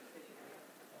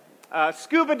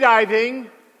Scuba diving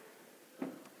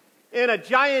in a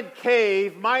giant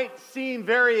cave might seem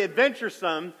very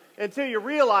adventuresome until you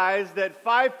realize that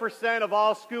 5% of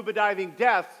all scuba diving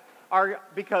deaths are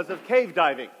because of cave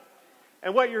diving.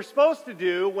 And what you're supposed to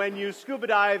do when you scuba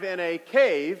dive in a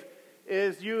cave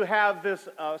is you have this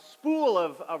spool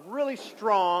of really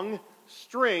strong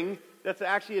string that's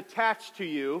actually attached to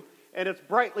you, and it's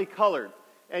brightly colored.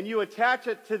 And you attach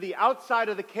it to the outside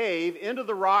of the cave, into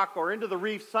the rock or into the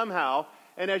reef somehow,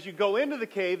 and as you go into the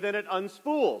cave, then it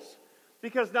unspools.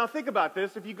 Because now think about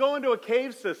this, if you go into a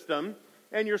cave system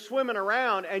and you're swimming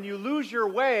around and you lose your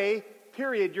way,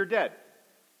 period, you're dead.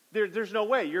 There's no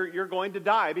way. You're going to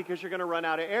die because you're going to run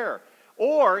out of air.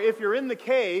 Or if you're in the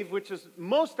cave, which is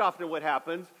most often what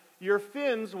happens, your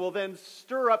fins will then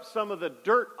stir up some of the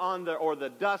dirt or the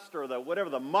dust or the whatever,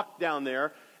 the muck down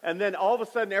there, and then all of a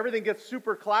sudden everything gets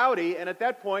super cloudy, and at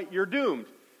that point you're doomed.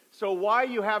 So why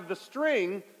you have the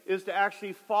string is to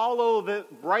actually follow the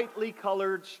brightly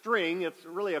colored string, it's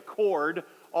really a cord,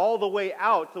 all the way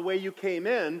out the way you came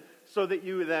in, so that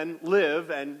you then live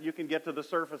and you can get to the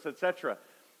surface, etc.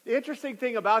 The interesting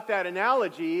thing about that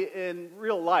analogy in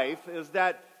real life is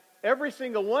that every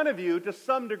single one of you, to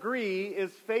some degree,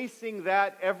 is facing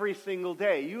that every single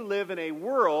day. You live in a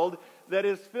world that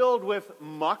is filled with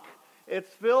muck. It's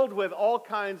filled with all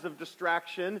kinds of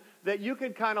distraction that you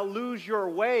can kind of lose your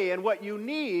way, and what you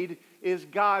need is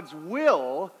God's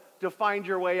will to find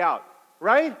your way out,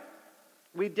 right?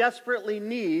 We desperately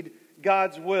need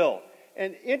God's will.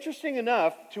 And interesting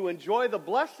enough, to enjoy the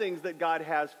blessings that God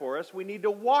has for us, we need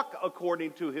to walk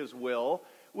according to His will,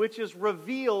 which is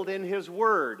revealed in His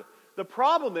Word. The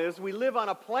problem is we live on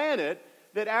a planet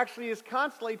that actually is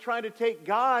constantly trying to take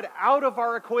God out of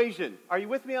our equation. Are you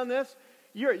with me on this?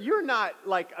 You're not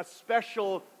like a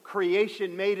special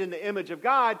creation made in the image of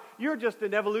God. You're just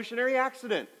an evolutionary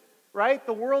accident, right?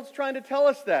 The world's trying to tell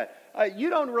us that. You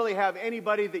don't really have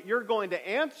anybody that you're going to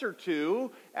answer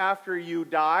to after you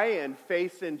die and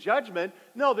face in judgment.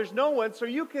 No, there's no one, so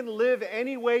you can live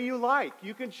any way you like.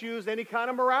 You can choose any kind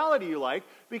of morality you like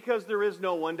because there is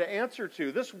no one to answer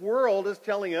to. This world is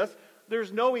telling us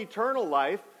there's no eternal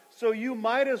life, so you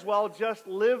might as well just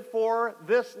live for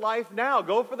this life now.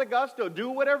 Go for the gusto. Do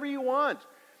whatever you want.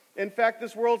 In fact,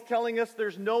 this world's telling us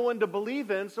there's no one to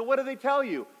believe in, so what do they tell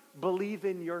you? Believe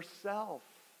in yourself.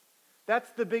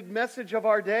 That's the big message of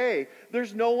our day.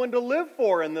 There's no one to live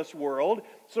for in this world,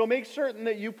 so make certain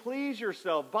that you please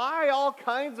yourself. Buy all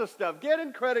kinds of stuff. Get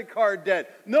in credit card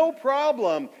debt. No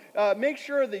problem. Make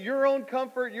sure that your own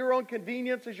comfort, your own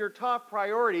convenience is your top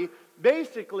priority.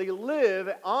 Basically, live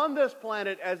on this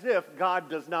planet as if God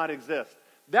does not exist.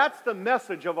 That's the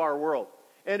message of our world.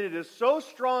 And it is so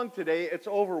strong today, it's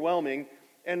overwhelming.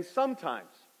 And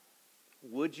sometimes,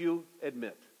 would you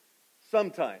admit,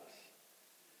 sometimes,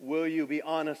 will you be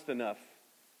honest enough?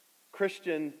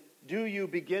 Christian, do you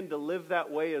begin to live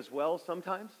that way as well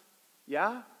sometimes?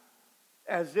 Yeah?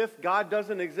 As if God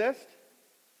doesn't exist?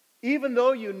 Even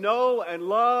though you know and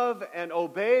love and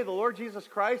obey the Lord Jesus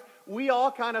Christ, we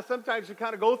all sometimes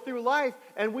go through life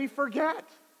and we forget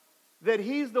that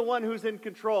He's the one who's in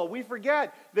control. We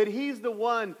forget that He's the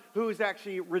one who's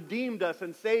actually redeemed us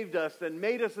and saved us and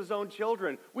made us His own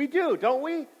children. We do, don't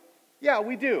we? Yeah,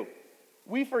 we do.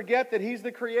 We forget that He's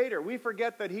the Creator. We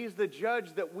forget that He's the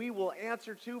judge that we will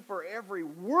answer to for every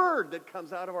word that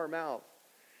comes out of our mouth.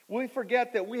 We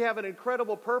forget that we have an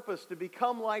incredible purpose to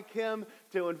become like Him,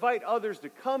 to invite others to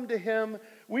come to Him.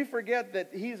 We forget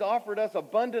that He's offered us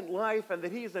abundant life and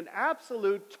that He's in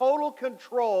absolute, total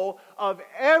control of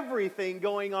everything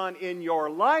going on in your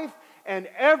life and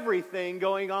everything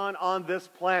going on this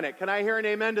planet. Can I hear an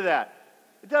amen to that?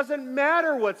 It doesn't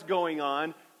matter what's going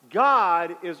on.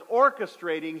 God is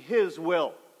orchestrating His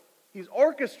will. He's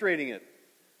orchestrating it.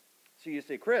 So you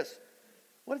say, Chris,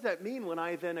 what does that mean when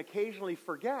I then occasionally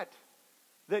forget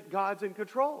that God's in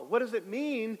control? What does it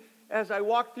mean as I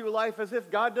walk through life as if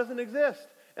God doesn't exist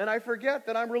and I forget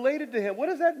that I'm related to Him? What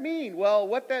does that mean? Well,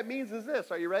 what that means is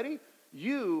this. Are you ready?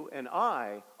 You and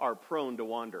I are prone to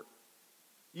wander.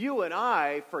 You and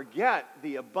I forget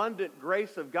the abundant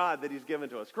grace of God that He's given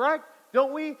to us. Correct?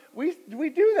 Don't we? We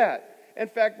do that. In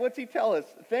fact, what's He tell us?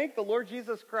 Thank the Lord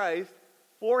Jesus Christ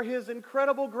for His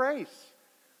incredible grace.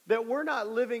 That we're not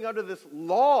living under this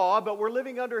law, but we're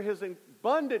living under His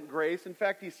abundant grace. In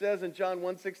fact, He says in John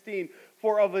 1:16,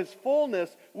 for of His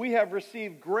fullness we have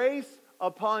received grace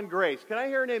upon grace. Can I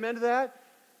hear an amen to that?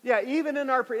 Yeah, even in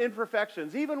our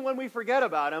imperfections, even when we forget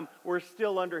about Him, we're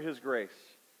still under His grace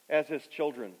as His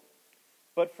children.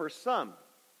 But for some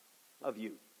of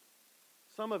you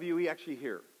we actually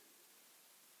hear,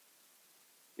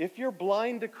 if you're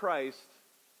blind to Christ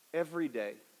every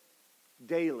day,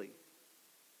 daily.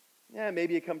 Yeah,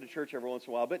 maybe you come to church every once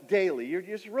in a while, but daily. You're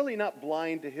just really not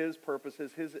blind to His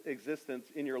purposes, His existence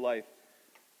in your life.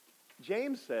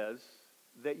 James says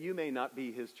that you may not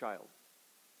be His child.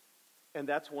 And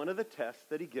that's one of the tests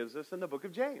that he gives us in the book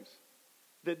of James.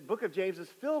 The book of James is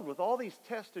filled with all these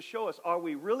tests to show us, are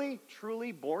we really,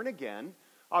 truly born again?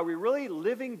 Are we really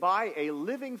living by a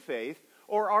living faith?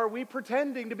 Or are we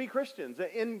pretending to be Christians,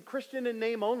 Christian in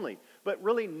name only, but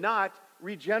really not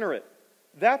regenerate?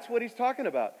 That's what he's talking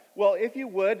about. Well, if you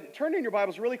would, turn in your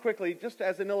Bibles really quickly, just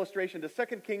as an illustration, to 2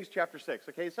 Kings chapter 6.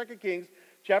 Okay, 2 Kings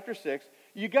chapter 6.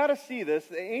 You got to see this.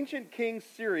 The ancient king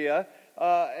Syria,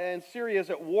 and Syria is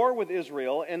at war with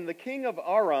Israel, and the king of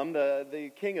Aram,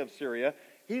 the king of Syria,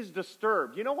 he's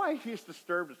disturbed. You know why he's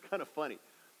disturbed? It's kind of funny.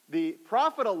 The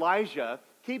prophet Elijah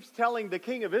keeps telling the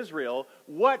king of Israel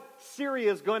what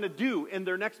Syria is going to do in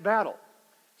their next battle.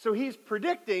 So he's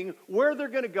predicting where they're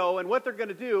going to go and what they're going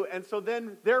to do, and so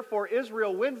then, therefore,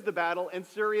 Israel wins the battle and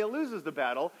Syria loses the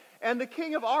battle. And the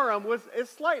king of Aram is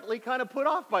slightly kind of put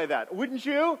off by that, wouldn't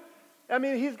you? I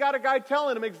mean, he's got a guy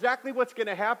telling him exactly what's going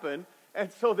to happen,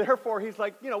 and so therefore he's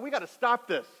like, we got to stop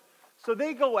this. So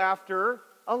they go after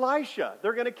Elisha.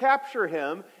 They're going to capture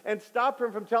him and stop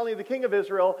him from telling the king of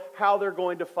Israel how they're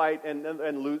going to fight and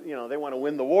lose. They want to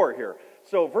win the war here.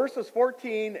 So verses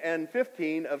 14 and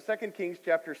 15 of 2 Kings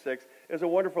chapter 6 is a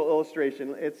wonderful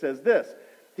illustration. It says this: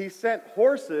 He sent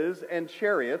horses and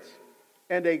chariots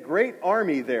and a great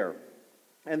army there,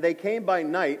 and they came by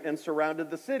night and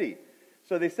surrounded the city.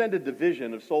 So they sent a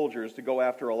division of soldiers to go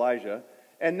after Elijah.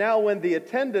 And now when the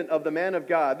attendant of the man of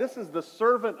God, this is the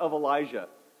servant of Elijah.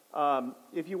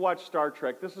 If you watch Star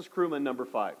Trek, this is crewman number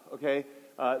 5, okay?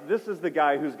 This is the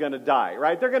guy who's going to die,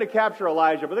 right? They're going to capture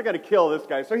Elijah, but they're going to kill this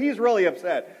guy. So he's really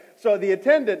upset. So the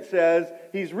attendant says,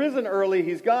 he's risen early,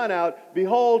 he's gone out.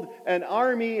 Behold, an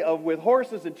army with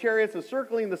horses and chariots is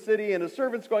circling the city, and his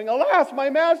servants going, Alas, my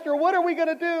master, what are we going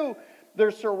to do?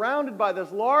 They're surrounded by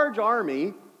this large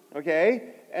army,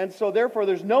 okay? And so therefore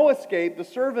there's no escape. The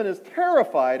servant is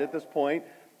terrified at this point,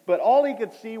 but all he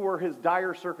could see were his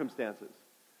dire circumstances.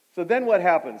 So then what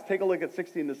happens? Take a look at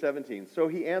 16 to 17. So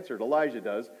he answered, Elijah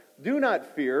does, Do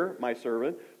not fear, my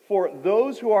servant, for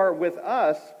those who are with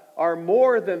us are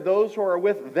more than those who are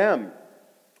with them.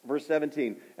 Verse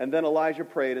 17, And then Elijah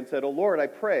prayed and said, O Lord, I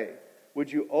pray, would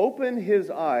you open his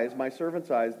eyes, my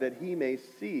servant's eyes, that he may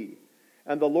see?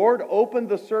 And the Lord opened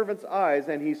the servant's eyes,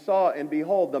 and he saw, and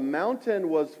behold, the mountain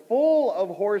was full of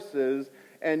horses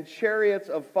and chariots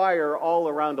of fire all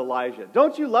around Elijah.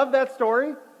 Don't you love that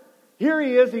story? Here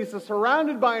he is, he's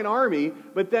surrounded by an army,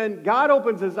 but then God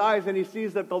opens his eyes and he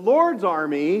sees that the Lord's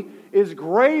army is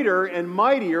greater and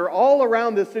mightier all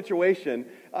around this situation.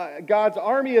 God's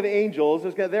army of angels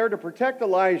is there to protect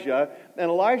Elijah, and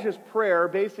Elijah's prayer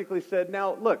basically said,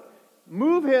 now look,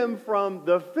 move him from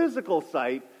the physical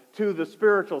sight to the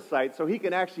spiritual sight so he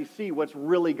can actually see what's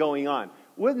really going on.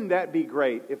 Wouldn't that be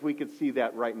great if we could see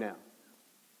that right now?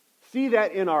 See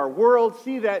that in our world,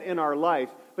 see that in our life.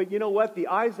 But you know what? The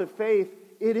eyes of faith,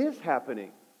 it is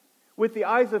happening. With the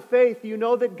eyes of faith, you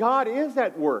know that God is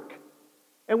at work.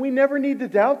 And we never need to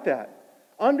doubt that.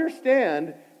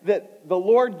 Understand that the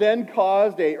Lord then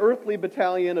caused an earthly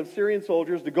battalion of Syrian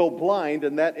soldiers to go blind,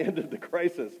 and that ended the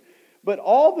crisis. But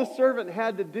all the servant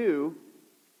had to do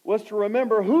was to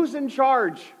remember who's in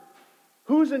charge.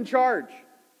 Who's in charge?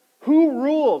 Who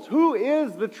rules? Who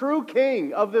is the true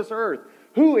king of this earth?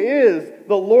 Who is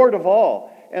the Lord of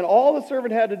all? And all the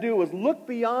servant had to do was look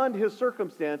beyond his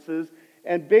circumstances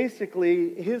and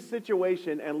basically his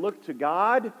situation and look to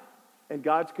God and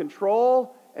God's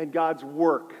control and God's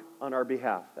work on our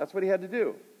behalf. That's what he had to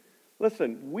do.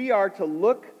 Listen, we are to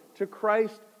look to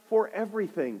Christ for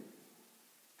everything.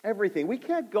 Everything. We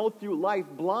can't go through life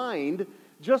blind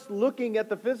just looking at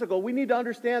the physical. We need to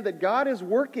understand that God is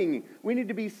working. We need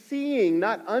to be seeing,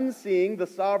 not unseeing, the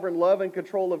sovereign love and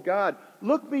control of God.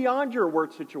 Look beyond your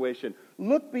work situation.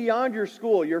 Look beyond your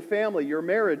school, your family, your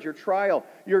marriage, your trial,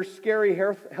 your scary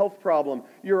health problem,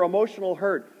 your emotional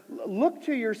hurt. Look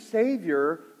to your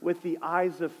Savior with the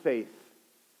eyes of faith.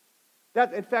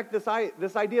 In fact,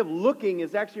 this idea of looking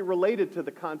is actually related to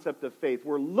the concept of faith.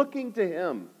 We're looking to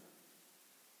Him.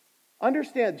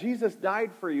 Understand, Jesus died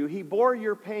for you. He bore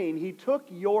your pain. He took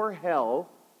your hell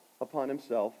upon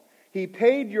Himself. He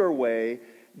paid your way.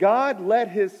 God let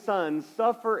His Son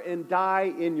suffer and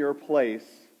die in your place.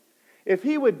 If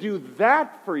He would do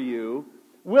that for you,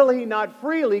 will He not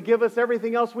freely give us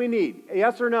everything else we need?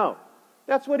 Yes or no?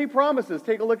 That's what He promises.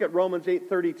 Take a look at Romans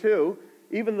 8:32.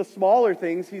 Even the smaller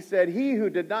things, He said, He who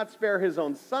did not spare His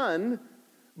own Son,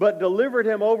 but delivered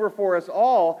Him over for us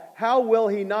all, how will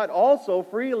He not also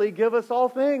freely give us all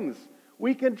things?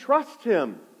 We can trust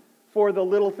Him for the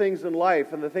little things in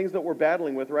life and the things that we're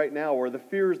battling with right now, or the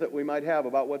fears that we might have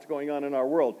about what's going on in our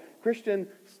world. Christian,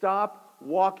 stop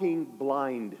walking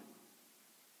blind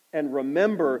and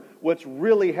remember what's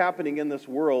really happening in this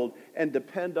world and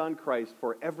depend on Christ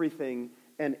for everything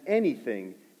and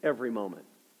anything every moment.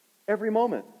 Every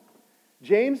moment.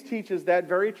 James teaches that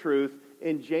very truth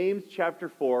in James chapter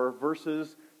 4,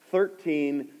 verses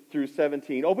 13 through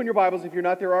 17. Open your Bibles if you're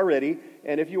not there already.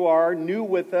 And if you are new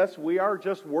with us, we are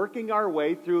just working our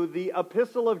way through the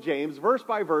epistle of James, verse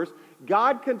by verse.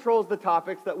 God controls the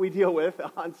topics that we deal with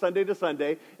on Sunday to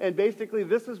Sunday. And basically,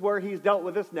 this is where He's dealt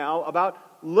with us now about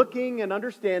looking and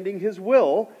understanding His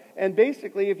will. And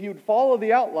basically, if you'd follow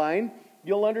the outline,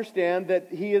 you'll understand that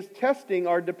He is testing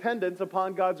our dependence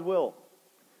upon God's will.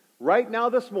 Right now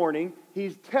this morning,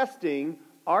 He's testing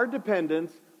our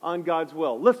dependence on God's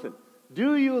will. Listen,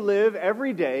 do you live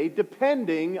every day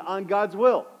depending on God's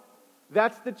will?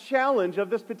 That's the challenge of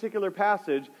this particular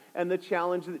passage and the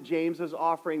challenge that James is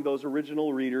offering those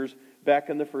original readers back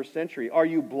in the first century. Are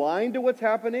you blind to what's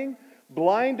happening?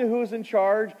 Blind to who's in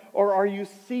charge? Or are you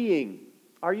seeing?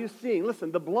 Are you seeing?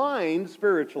 Listen, the blind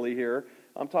spiritually here,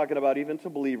 I'm talking about even to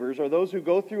believers, are those who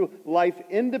go through life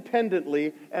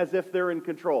independently as if they're in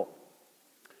control.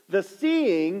 The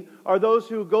seeing are those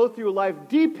who go through life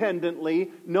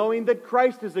dependently, knowing that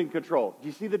Christ is in control. Do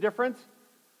you see the difference?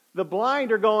 The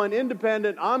blind are going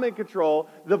independent, I'm in control.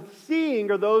 The seeing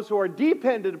are those who are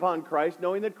dependent upon Christ,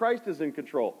 knowing that Christ is in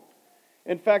control.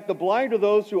 In fact, the blind are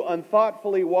those who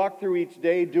unthoughtfully walk through each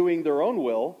day doing their own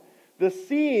will. The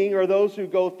seeing are those who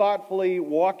go thoughtfully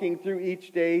walking through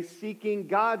each day, seeking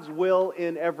God's will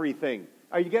in everything.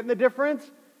 Are you getting the difference?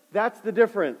 That's the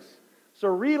difference. So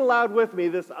read aloud with me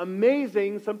this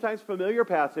amazing, sometimes familiar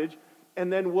passage,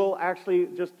 and then we'll actually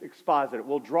just exposit it.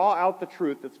 We'll draw out the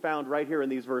truth that's found right here in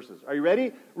these verses. Are you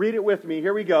ready? Read it with me.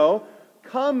 Here we go.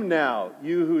 Come now,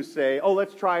 you who say,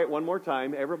 let's try it one more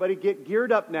time. Everybody get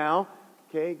geared up now.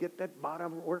 Okay, get that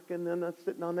bottom working and that's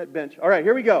sitting on that bench. All right,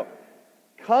 here we go.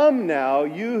 Come now,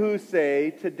 you who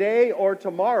say, today or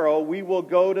tomorrow we will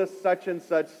go to such and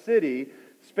such city,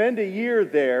 spend a year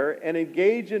there, and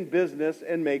engage in business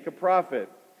and make a profit.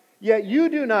 Yet you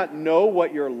do not know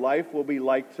what your life will be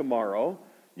like tomorrow.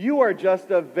 You are just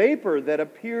a vapor that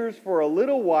appears for a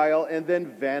little while and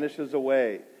then vanishes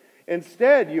away.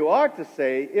 Instead, you ought to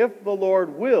say, if the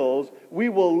Lord wills, we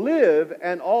will live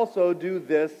and also do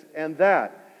this and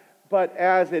that. But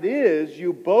as it is,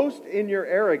 you boast in your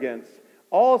arrogance.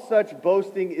 All such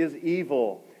boasting is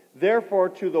evil. Therefore,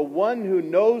 to the one who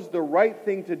knows the right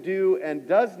thing to do and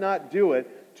does not do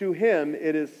it, to him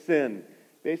it is sin.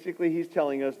 Basically, he's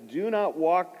telling us, do not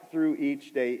walk through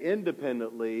each day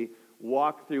independently,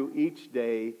 walk through each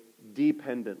day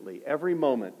dependently. Every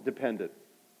moment dependent.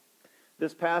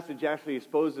 This passage actually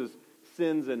exposes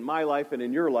sins in my life and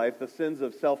in your life, the sins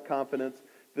of self-confidence,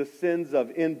 the sins of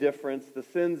indifference, the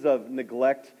sins of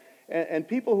neglect. And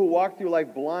people who walk through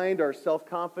life blind are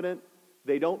self-confident.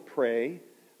 They don't pray.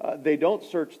 They don't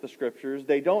search the Scriptures.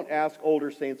 They don't ask older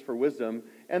saints for wisdom.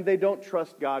 And they don't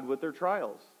trust God with their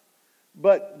trials.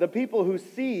 But the people who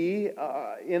see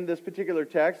in this particular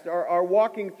text are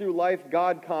walking through life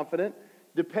God-confident,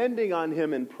 depending on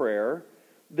Him in prayer.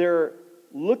 They're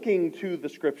looking to the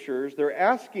Scriptures. They're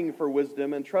asking for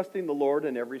wisdom and trusting the Lord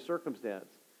in every circumstance.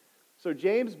 So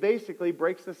James basically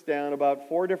breaks this down about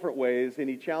 4 different ways, and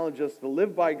he challenges us to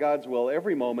live by God's will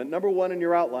every moment. Number 1 in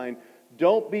your outline,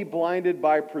 don't be blinded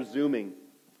by presuming.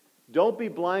 Don't be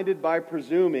blinded by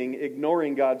presuming,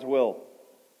 ignoring God's will.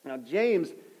 Now, James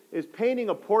is painting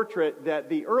a portrait that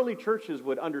the early churches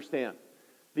would understand.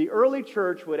 The early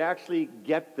church would actually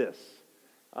get this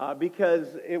because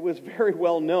it was very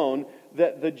well known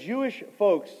that the Jewish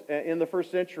folks in the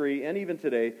first century and even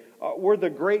today were the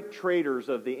great traders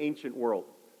of the ancient world.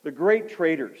 The great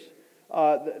traders.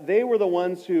 They were the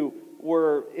ones who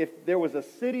were, if there was a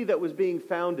city that was being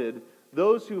founded,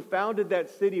 those who founded that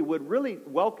city would really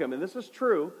welcome, and this is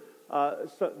true,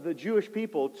 the Jewish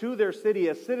people to their city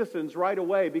as citizens right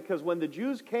away, because when the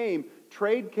Jews came,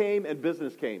 trade came and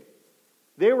business came.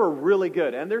 They were really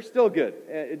good, and they're still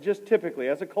good, just typically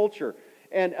as a culture.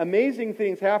 And amazing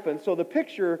things happen. So the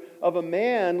picture of a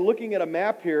man looking at a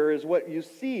map here is what you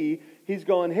see. He's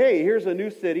going, hey, here's a new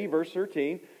city, verse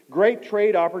 13. Great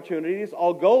trade opportunities.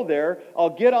 I'll go there. I'll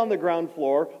get on the ground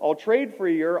floor. I'll trade for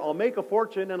a year. I'll make a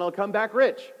fortune, and I'll come back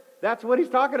rich. That's what he's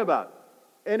talking about.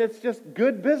 And it's just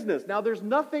good business. Now, there's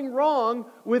nothing wrong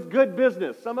with good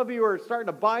business. Some of you are starting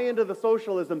to buy into the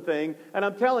socialism thing, and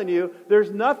I'm telling you,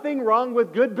 there's nothing wrong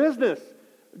with good business.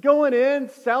 Going in,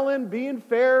 selling, being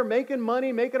fair, making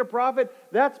money, making a profit,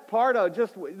 that's part of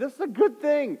this is a good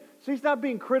thing. So he's not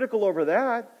being critical over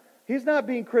that. He's not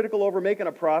being critical over making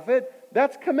a profit.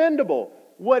 That's commendable.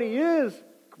 What he is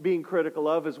being critical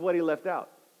of is what he left out.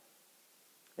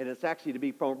 And it's actually, to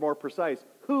be more precise,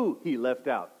 who he left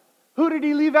out. Who did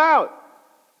he leave out?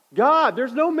 God.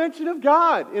 There's no mention of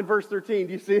God in verse 13.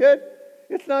 Do you see it?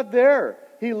 It's not there.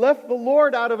 He left the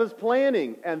Lord out of his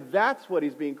planning, and that's what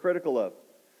he's being critical of.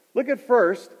 Look at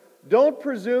first, don't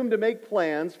presume to make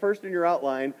plans, first in your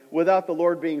outline, without the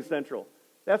Lord being central.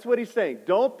 That's what he's saying.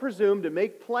 Don't presume to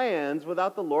make plans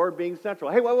without the Lord being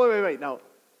central. Hey, wait. Now,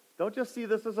 don't just see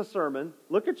this as a sermon.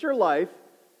 Look at your life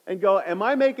and go, am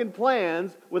I making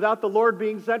plans without the Lord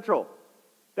being central?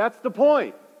 That's the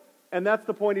point. And that's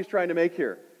the point he's trying to make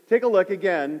here. Take a look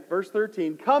again, verse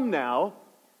 13. Come now,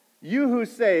 you who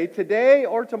say, today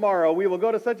or tomorrow we will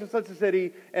go to such and such a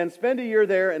city and spend a year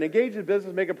there and engage in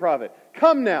business, make a profit.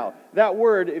 Come now. That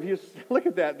word, if you look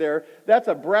at that there, that's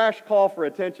a brash call for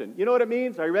attention. You know what it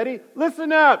means? Are you ready?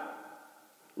 Listen up.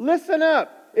 Listen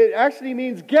up. It actually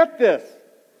means get this.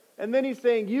 And then he's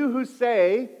saying, you who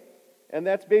say, and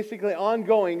that's basically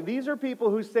ongoing. These are people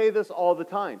who say this all the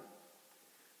time.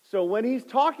 So when he's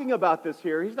talking about this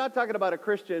here, he's not talking about a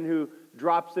Christian who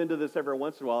drops into this every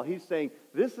once in a while. He's saying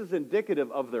this is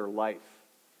indicative of their life.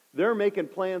 They're making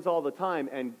plans all the time,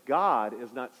 and God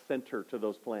is not center to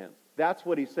those plans. That's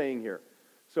what he's saying here.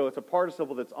 So it's a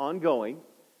participle that's ongoing.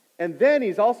 And then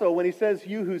he's also, when he says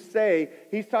you who say,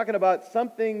 he's talking about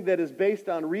something that is based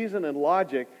on reason and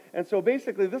logic. And so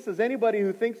basically this is anybody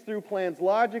who thinks through plans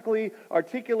logically,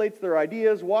 articulates their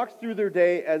ideas, walks through their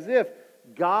day as if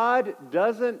God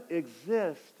doesn't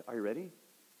exist. Are you ready?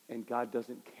 And God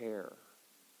doesn't care.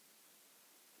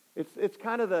 It's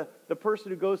kind of the person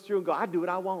who goes through and goes, I do what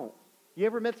I want. You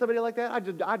ever met somebody like that? I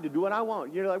do what I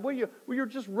want. You're like, well, you're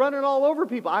just running all over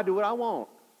people. I do what I want.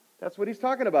 That's what he's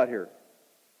talking about here.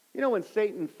 You know, when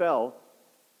Satan fell,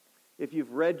 if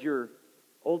you've read your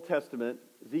Old Testament,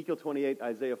 Ezekiel 28,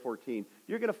 Isaiah 14,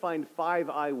 you're going to find 5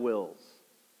 I wills,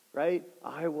 right?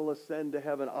 I will ascend to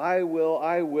heaven. I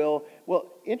will. Well,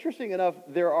 interesting enough,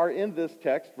 there are in this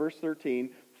text, verse 13,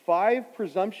 5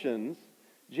 presumptions.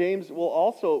 James will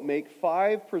also make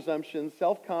 5 presumptions,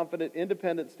 self-confident,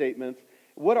 independent statements.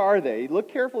 What are they?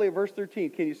 Look carefully at verse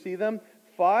 13. Can you see them?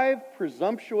 5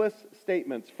 presumptuous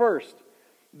statements. First,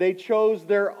 they chose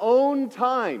their own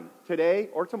time, today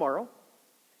or tomorrow.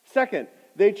 Second,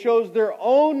 they chose their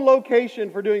own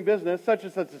location for doing business, such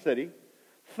and such a city.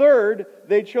 Third,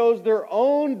 they chose their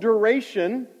own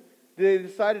duration. They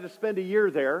decided to spend a year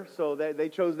there, so they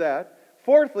chose that.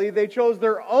 Fourthly, they chose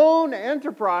their own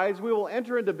enterprise. We will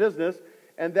enter into business,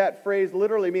 and that phrase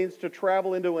literally means to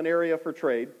travel into an area for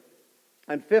trade.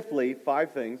 And fifthly,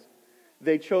 5 things,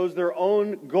 they chose their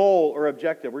own goal or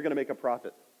objective. We're going to make a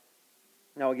profit.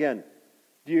 Now again,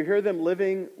 do you hear them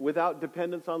living without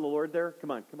dependence on the Lord there?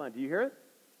 Come on. Do you hear it?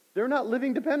 They're not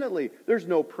living dependently. There's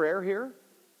no prayer here.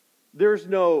 There's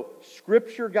no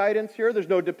scripture guidance here. There's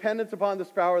no dependence upon the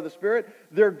power of the Spirit.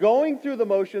 They're going through the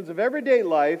motions of everyday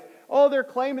life. Oh, they're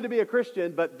claiming to be a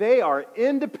Christian, but they are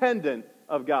independent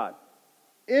of God.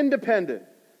 Independent.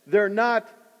 They're not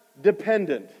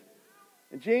dependent.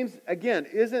 And James, again,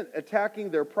 isn't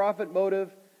attacking their profit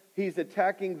motive. He's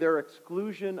attacking their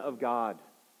exclusion of God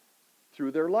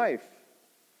through their life.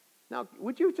 Now,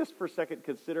 would you just for a second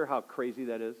consider how crazy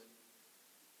that is?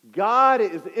 God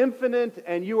is infinite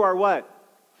and you are what?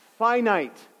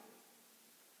 Finite.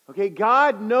 Okay,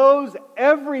 God knows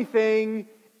everything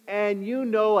and you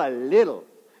know a little.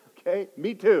 Okay,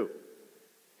 me too.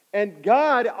 And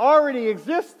God already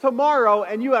exists tomorrow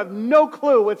and you have no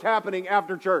clue what's happening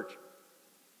after church.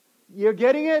 You're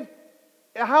getting it?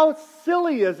 How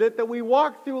silly is it that we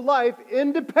walk through life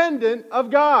independent of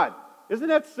God? Isn't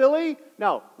that silly?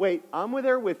 Now, wait, I'm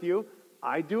there with you.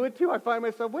 I do it too. I find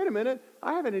myself, wait a minute,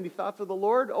 I haven't any thoughts of the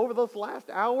Lord over this last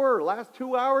hour or last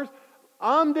 2 hours.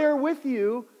 I'm there with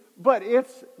you, but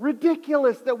it's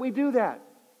ridiculous that we do that.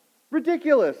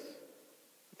 Ridiculous.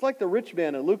 It's like the rich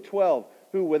man in Luke 12,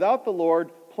 who without the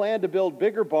Lord planned to build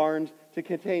bigger barns to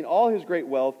contain all his great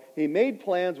wealth. He made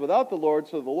plans without the Lord,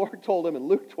 so the Lord told him in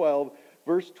Luke 12,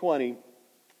 verse 20,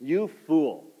 you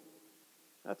fool.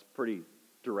 That's pretty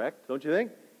direct, don't you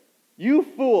think? You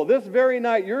fool, this very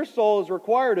night your soul is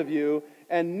required of you,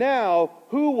 and now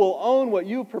who will own what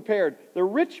you prepared? The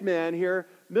rich man here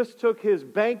mistook his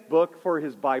bank book for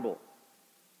his Bible.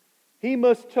 He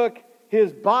mistook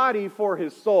his body for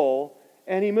his soul,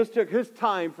 and he mistook his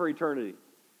time for eternity.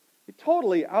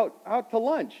 Totally out to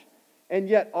lunch. And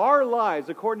yet our lives,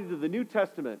 according to the New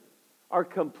Testament, are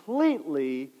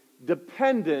completely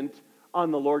dependent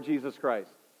on the Lord Jesus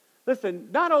Christ. Listen,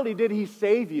 not only did He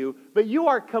save you, but you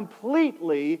are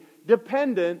completely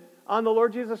dependent on the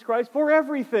Lord Jesus Christ for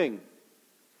everything.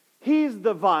 He's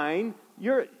the vine,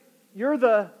 you're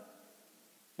the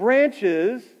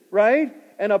branches, right?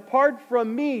 And apart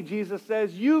from me, Jesus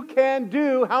says, you can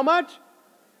do how much?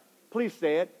 Please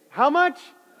say it. How much?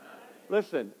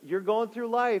 Listen, you're going through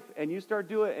life and you start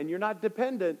doing it and you're not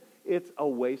dependent, it's a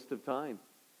waste of time.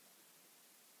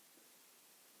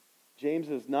 James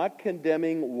is not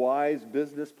condemning wise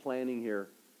business planning here.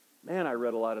 Man, I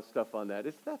read a lot of stuff on that.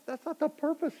 That's not the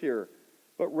purpose here,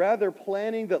 but rather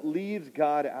planning that leaves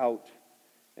God out.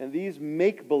 And these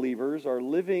make-believers are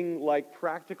living like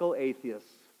practical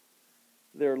atheists.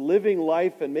 They're living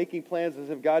life and making plans as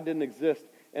if God didn't exist.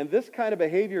 And this kind of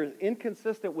behavior is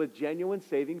inconsistent with genuine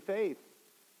saving faith.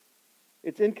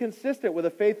 It's inconsistent with a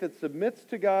faith that submits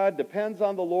to God, depends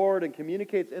on the Lord, and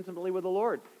communicates intimately with the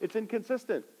Lord. It's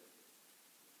inconsistent.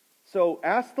 So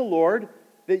ask the Lord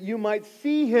that you might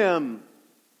see Him.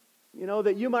 You know,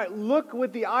 that you might look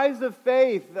with the eyes of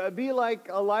faith, be like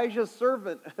Elijah's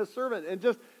servant, and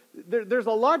just, there's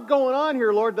a lot going on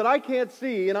here, Lord, that I can't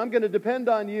see, and I'm going to depend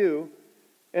on you,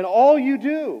 and all you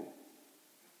do.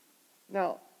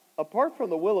 Now, apart from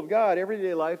the will of God,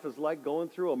 everyday life is like going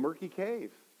through a murky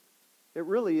cave. It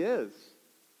really is.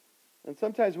 And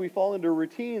sometimes we fall into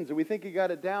routines, and we think you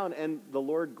got it down, and the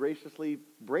Lord graciously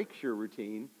breaks your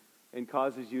routine and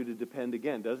causes you to depend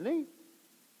again, doesn't He?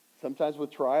 Sometimes with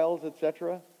trials,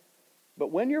 etc.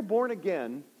 But when you're born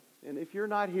again, and if you're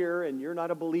not here and you're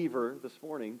not a believer this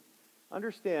morning,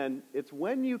 understand it's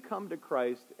when you come to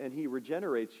Christ and He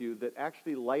regenerates you that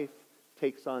actually life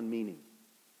takes on meaning.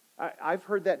 I've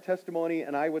heard that testimony,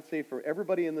 and I would say for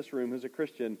everybody in this room who's a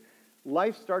Christian,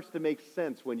 life starts to make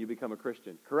sense when you become a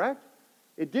Christian, correct?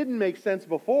 It didn't make sense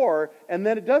before, and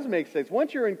then it does make sense.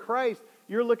 Once you're in Christ,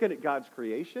 you're looking at God's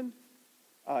creation.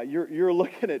 You're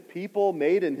looking at people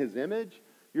made in His image.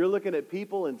 You're looking at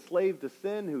people enslaved to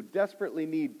sin who desperately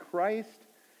need Christ.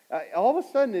 All of a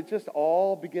sudden, it just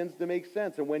all begins to make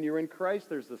sense. And when you're in Christ,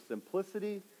 there's a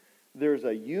simplicity, there's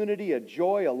a unity, a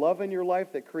joy, a love in your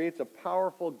life that creates a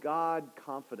powerful God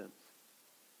confidence.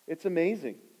 It's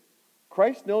amazing.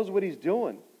 Christ knows what He's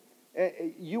doing.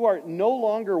 You are no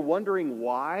longer wondering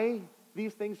why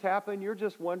these things happen. You're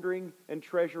just wondering and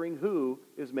treasuring who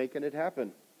is making it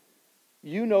happen.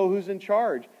 You know who's in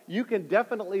charge. You can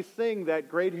definitely sing that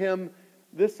great hymn,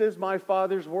 "This is my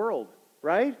Father's world,"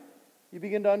 right? You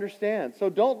begin to understand. So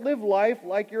don't live life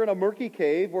like you're in a murky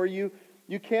cave where you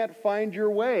can't find your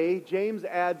way. James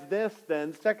adds this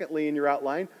then, secondly in your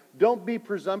outline, don't be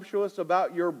presumptuous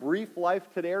about your brief life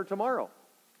today or tomorrow.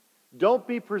 Don't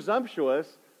be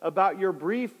presumptuous about your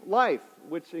brief life,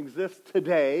 which exists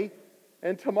today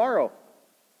and tomorrow.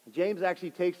 James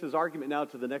actually takes his argument now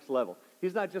to the next level.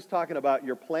 He's not just talking about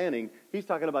your planning, he's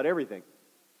talking about everything.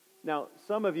 Now,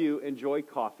 some of you enjoy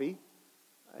coffee,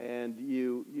 and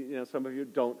you know some of you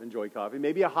don't enjoy coffee.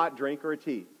 Maybe a hot drink or a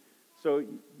tea. So,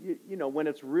 you know, when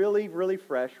it's really, really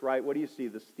fresh, right, what do you see?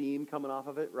 The steam coming off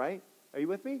of it, right? Are you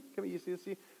with me? You see the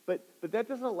steam? But that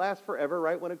doesn't last forever,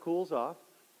 right, when it cools off.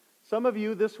 Some of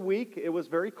you this week, it was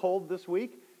very cold this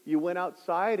week, you went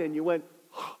outside and you went,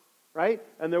 right?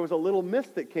 And there was a little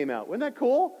mist that came out. Wasn't that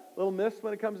cool? A little mist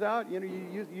when it comes out. You know,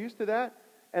 you're used to that.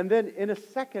 And then in a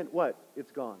second, what?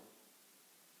 It's gone.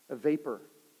 A vapor.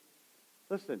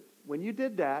 Listen, when you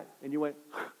did that and you went,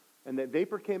 and that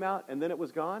vapor came out and then it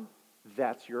was gone,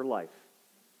 that's your life.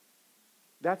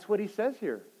 That's what he says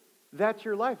here. That's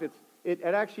your life. It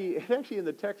actually in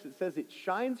the text it says it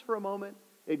shines for a moment,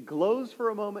 it glows for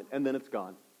a moment, and then it's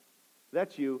gone.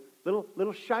 That's you.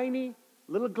 Little shiny,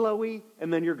 little glowy,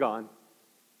 and then you're gone.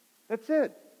 That's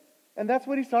it. And that's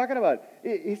what he's talking about.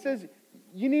 He says,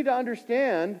 you need to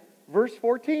understand verse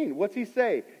 14. What's he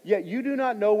say? Yet you do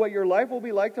not know what your life will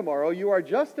be like tomorrow. You are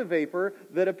just a vapor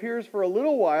that appears for a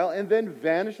little while and then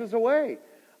vanishes away.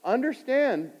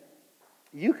 Understand,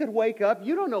 you could wake up.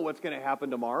 You don't know what's going to happen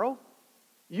tomorrow.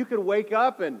 You could wake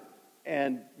up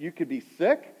and you could be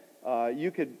sick.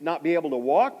 You could not be able to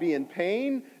walk, be in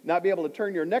pain, not be able to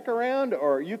turn your neck around,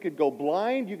 or you could go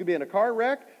blind. You could be in a car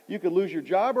wreck. You could lose your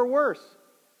job or worse.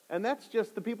 And that's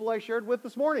just the people I shared with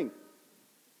this morning.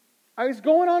 It's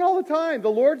going on all the time. The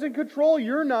Lord's in control.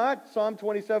 You're not. Psalm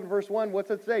 27 verse 1,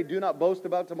 what's it say? Do not boast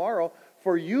about tomorrow,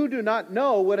 for you do not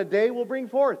know what a day will bring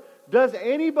forth. Does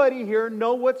anybody here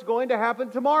know what's going to happen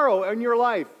tomorrow in your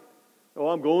life? Oh,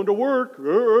 I'm going to work.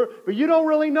 But you don't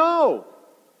really know.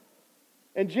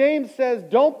 And James says,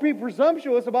 don't be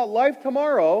presumptuous about life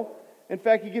tomorrow. In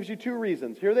fact, he gives you two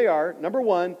reasons. Here they are. Number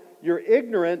one, you're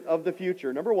ignorant of the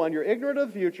future. Number one, you're ignorant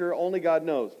of the future. Only God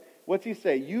knows. What's he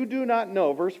say? You do not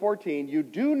know, verse 14, you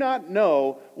do not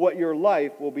know what your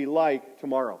life will be like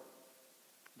tomorrow.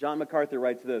 John MacArthur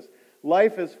writes this,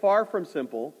 life is far from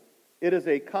simple. It is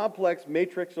a complex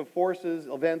matrix of forces,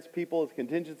 events, people,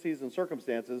 contingencies, and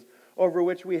circumstances over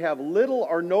which we have little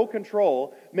or no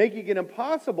control, making it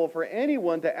impossible for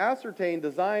anyone to ascertain,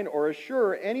 design, or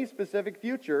assure any specific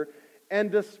future.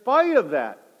 And despite of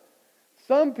that,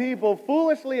 some people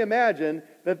foolishly imagine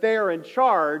that they are in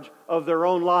charge of their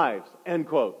own lives. End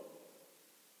quote.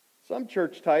 Some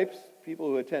church types, people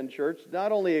who attend church,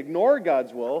 not only ignore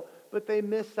God's will, but they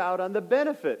miss out on the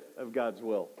benefit of God's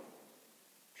will.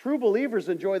 True believers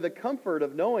enjoy the comfort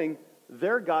of knowing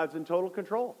their God's in total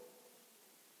control.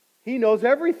 He knows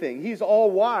everything. He's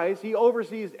all wise. He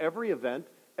oversees every event,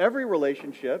 every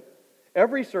relationship,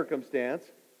 every circumstance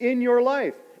in your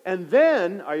life. And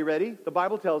then, are you ready? The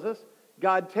Bible tells us,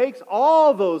 God takes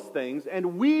all those things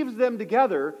and weaves them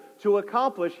together to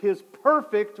accomplish His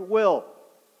perfect will.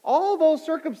 All those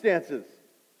circumstances.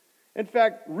 In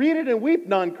fact, read it and weep,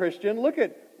 non-Christian. Look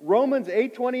at Romans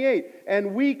 8:28.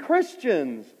 And we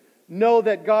Christians know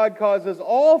that God causes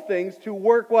all things to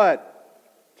work what?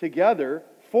 Together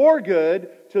for good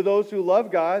to those who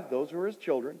love God, those who are His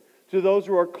children, to those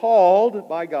who are called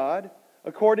by God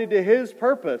according to His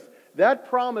purpose. That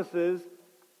promise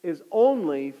is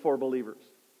only for believers.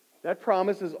 That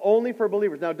promise is only for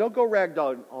believers. Now, don't go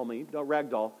ragdoll on me. Don't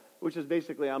ragdoll, which is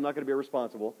basically, I'm not going to be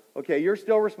responsible. Okay, you're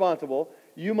still responsible.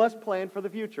 You must plan for the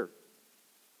future.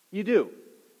 You do.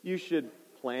 You should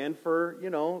plan for,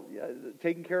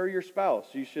 taking care of your spouse.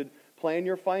 You should plan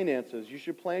your finances. You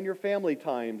should plan your family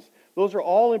times. Those are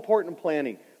all important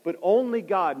planning. But only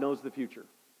God knows the future.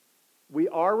 We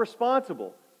are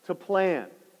responsible to plan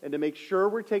and to make sure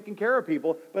we're taking care of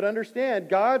people. But understand,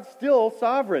 God's still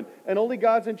sovereign. And only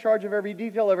God's in charge of every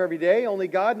detail of every day. Only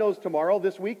God knows tomorrow,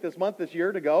 this week, this month, this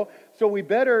year to go. So we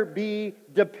better be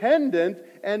dependent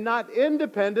and not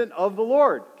independent of the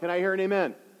Lord. Can I hear an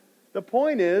amen? The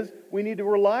point is, we need to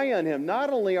rely on Him. Not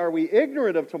only are we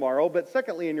ignorant of tomorrow, but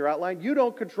secondly, in your outline, you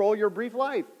don't control your brief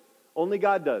life. Only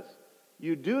God does.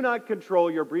 You do not control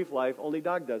your brief life. Only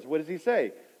God does. What does He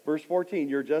say? Verse 14,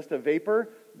 you're just a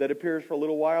vapor that appears for a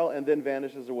little while and then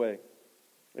vanishes away.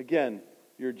 Again,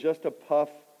 you're just a puff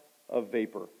of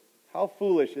vapor. How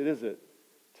foolish is it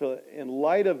to, in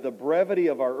light of the brevity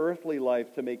of our earthly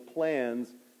life, to make plans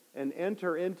and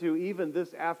enter into even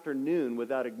this afternoon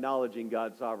without acknowledging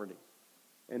God's sovereignty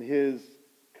and His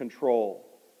control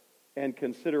and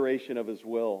consideration of His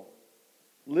will.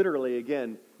 Literally,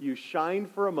 again, you shine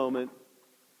for a moment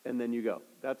and then you go.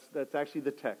 That's actually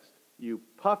the text. You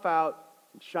puff out,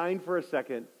 shine for a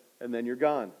second, and then you're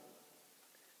gone.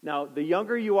 Now, the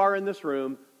younger you are in this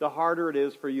room, the harder it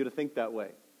is for you to think that way.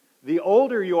 The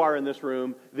older you are in this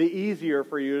room, the easier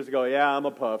for you to go, yeah, I'm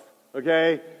a puff,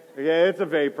 okay? Okay, it's a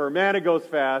vapor. Man, it goes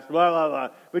fast, blah, blah,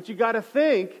 blah. But you got to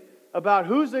think about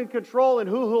who's in control and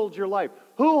who holds your life.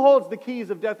 Who holds the keys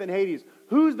of death and Hades?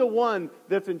 Who's the one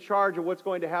that's in charge of what's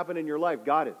going to happen in your life?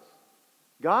 God is.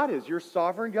 God is your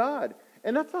sovereign God.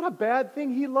 And that's not a bad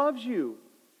thing. He loves you.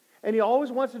 And He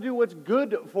always wants to do what's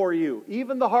good for you,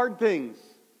 even the hard things.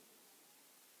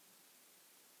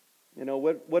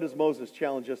 What does Moses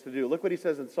challenge us to do? Look what he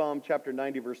says in Psalm chapter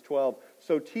 90, verse 12.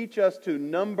 So teach us to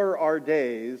number our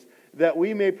days, that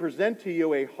we may present to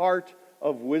you a heart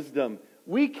of wisdom.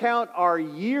 We count our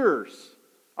years,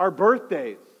 our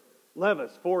birthdays.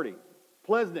 Levis, 40.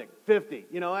 Plesnick, 50.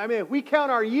 We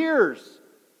count our years.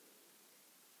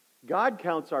 God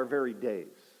counts our very days.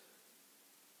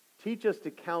 Teach us to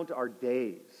count our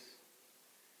days.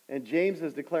 And James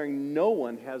is declaring no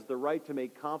one has the right to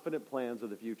make confident plans of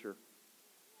the future.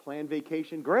 Plan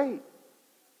vacation, great.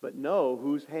 But know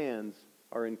whose hands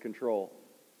are in control.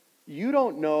 You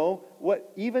don't know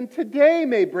what even today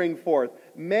may bring forth.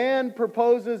 Man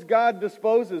proposes, God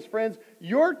disposes. Friends,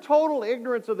 your total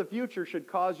ignorance of the future should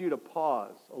cause you to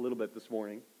pause a little bit this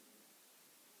morning.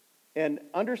 And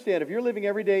understand, if you're living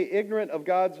every day ignorant of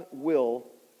God's will,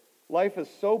 life is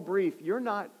so brief,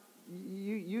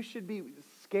 you should be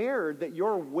scared that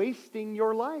you're wasting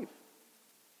your life.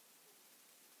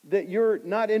 That you're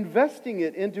not investing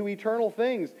it into eternal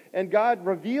things. And God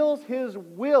reveals His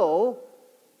will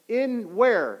in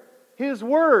where? His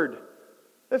Word.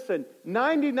 Listen,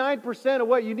 99% of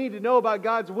what you need to know about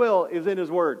God's will is in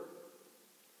His Word.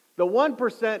 The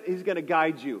 1%, He's going to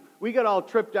guide you. We got all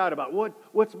tripped out about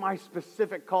what's my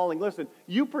specific calling. Listen,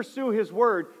 you pursue His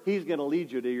Word, He's going to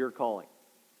lead you to your calling.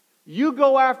 You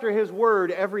go after His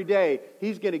Word every day,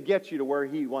 He's going to get you to where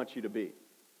He wants you to be.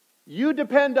 You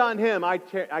depend on Him, I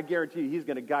guarantee you, He's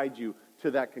going to guide you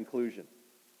to that conclusion.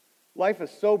 Life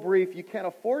is so brief, you can't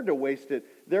afford to waste it.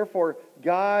 Therefore,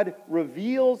 God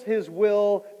reveals His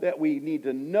will, that we need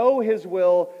to know His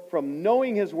will from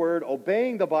knowing His Word,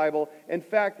 obeying the Bible. In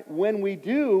fact, when we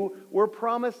do, we're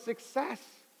promised success.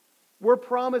 We're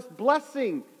promised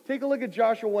blessing. Take a look at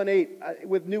Joshua 1:8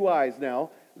 with new eyes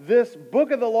now. This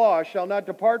book of the law shall not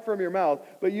depart from your mouth,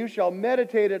 but you shall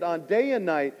meditate it on day and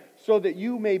night, so that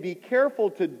you may be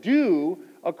careful to do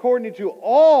according to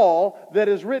all that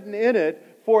is written in it.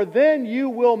 For then you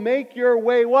will make your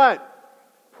way what?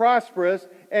 Prosperous,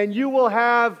 and you will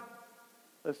have...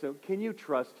 Listen, can you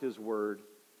trust His Word?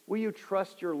 Will you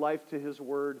trust your life to His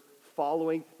Word?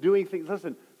 Following, doing things.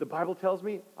 Listen, the Bible tells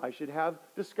me I should have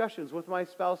discussions with my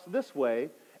spouse this way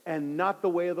and not the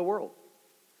way of the world.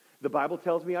 The Bible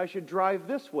tells me I should drive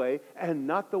this way and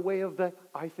not the way of the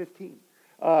I-15.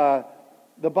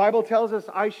 The Bible tells us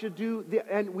I should do...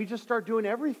 and we just start doing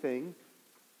everything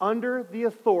under the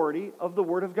authority of the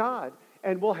Word of God,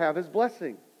 and we'll have His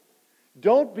blessing.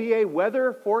 Don't be a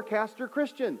weather forecaster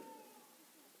Christian,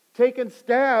 taking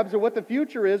stabs at what the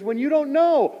future is when you don't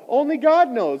know. Only God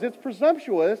knows. It's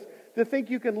presumptuous to think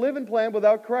you can live and plan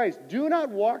without Christ. Do not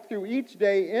walk through each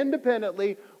day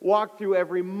independently. Walk through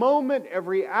every moment,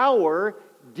 every hour,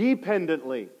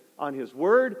 dependently on His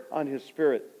Word, on His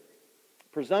Spirit.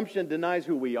 Presumption denies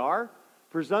who we are.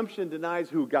 Presumption denies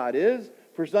who God is.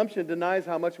 Presumption denies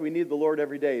how much we need the Lord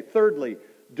every day. Thirdly,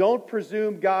 don't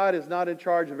presume God is not in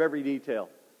charge of every detail.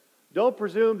 Don't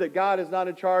presume that God is not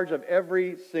in charge of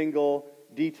every single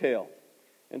detail.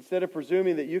 Instead of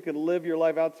presuming that you can live your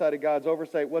life outside of God's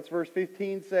oversight, what's verse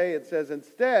 15 say? It says,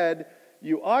 instead,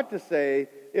 you ought to say,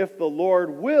 if the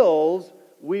Lord wills,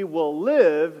 we will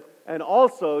live and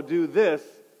also do this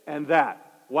and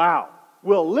that. Wow.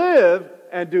 We'll live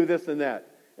and do this and that.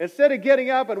 Instead of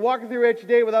getting up and walking through each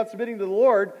day without submitting to the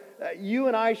Lord, you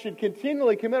and I should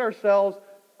continually commit ourselves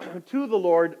to the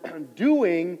Lord,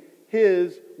 doing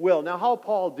His will. Now, how did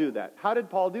Paul do that? How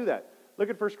did Paul do that? Look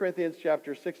at 1 Corinthians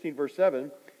chapter 16, verse 7.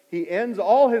 He ends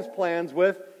all his plans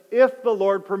with, if the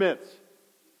Lord permits.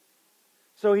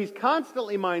 So he's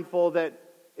constantly mindful that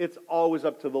it's always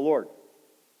up to the Lord.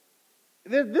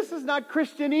 This is not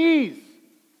Christianese.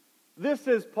 This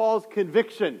is Paul's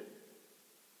conviction.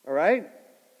 All right?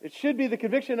 It should be the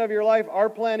conviction of your life. Our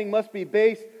planning must be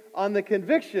based on the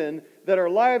conviction that our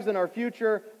lives and our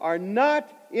future are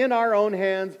not in our own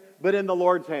hands, but in the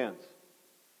Lord's hands.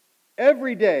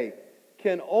 Every day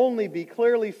can only be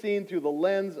clearly seen through the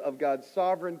lens of God's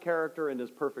sovereign character and His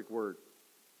perfect Word.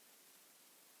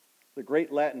 The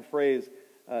great Latin phrase,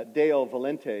 Deo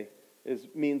volente,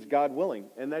 means God willing,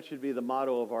 and that should be the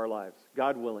motto of our lives.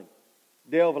 God willing.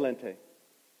 Deo volente.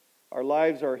 Our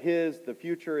lives are His, the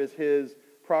future is His.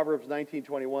 Proverbs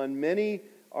 19:21, many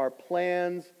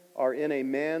plans are in a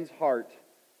man's heart,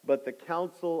 but the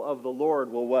counsel of the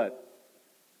Lord will what?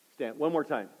 Stand. One more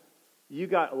time. You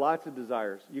got lots of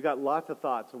desires. You got lots of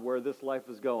thoughts of where this life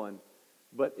is going,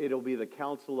 but it'll be the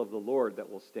counsel of the Lord that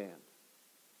will stand.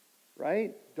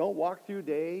 Right? Don't walk through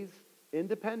days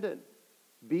independent.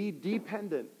 Be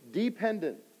dependent.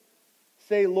 Dependent.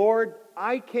 Say, Lord,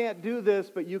 I can't do this,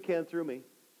 but you can through me.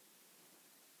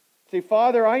 Say,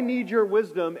 Father, I need your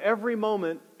wisdom every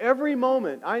moment. Every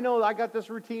moment. I know I got this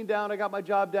routine down. I got my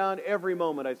job down. Every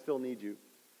moment I still need you.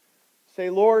 Say,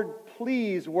 Lord,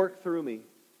 please work through me.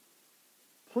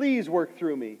 Please work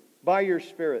through me by your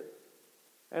Spirit.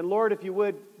 And Lord, if you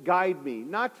would, guide me.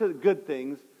 Not to good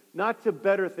things, not to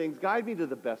better things. Guide me to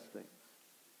the best things.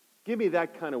 Give me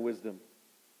that kind of wisdom.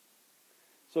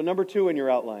 So number 2 in your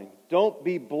outline. Don't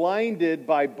be blinded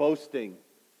by boasting.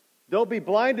 Don't be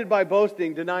blinded by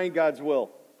boasting, denying God's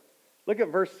will. Look at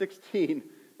verse 16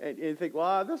 and you think,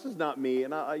 well, this is not me.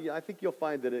 And I think you'll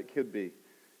find that it could be.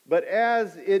 But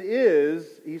as it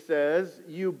is, he says,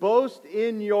 you boast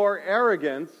in your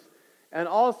arrogance, and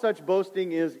all such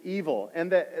boasting is evil.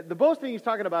 And the boasting he's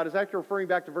talking about is actually referring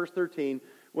back to verse 13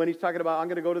 when he's talking about, I'm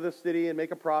going to go to this city and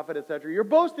make a profit, etc. You're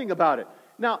boasting about it.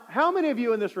 Now, how many of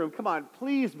you in this room, come on,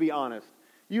 please be honest,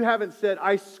 you haven't said,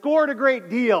 I scored a great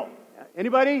deal.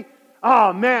 Anybody?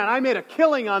 Oh man, I made a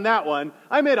killing on that one.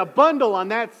 I made a bundle on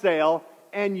that sale,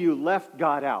 and you left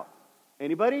God out.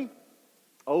 Anybody?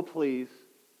 Oh, please.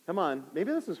 Come on.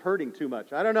 Maybe this is hurting too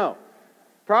much. I don't know.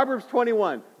 Proverbs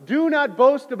 21. Do not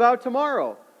boast about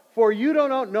tomorrow, for you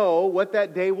don't know what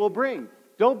that day will bring.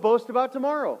 Don't boast about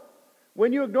tomorrow.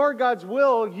 When you ignore God's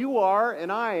will, you are,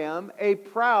 and I am, a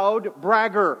proud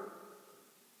bragger.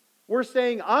 We're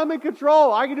saying, I'm in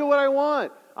control. I can do what I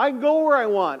want. I can go where I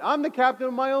want. I'm the captain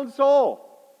of my own soul.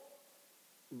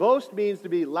 Boast means to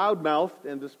be loudmouthed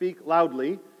and to speak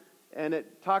loudly. and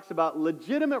it talks about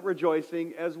legitimate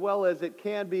rejoicing as well as it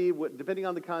can be, depending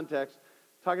on the context,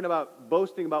 talking about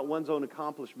boasting about one's own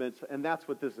accomplishments, and that's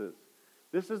what this is.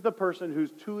 This is the person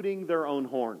who's tooting their own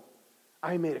horn.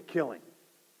 I made a killing.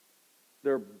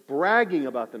 They're bragging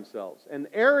about themselves. And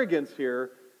arrogance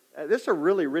here, this is a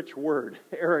really rich word,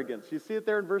 arrogance. You see it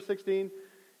there in verse 16?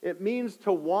 It means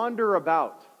to wander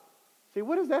about. See,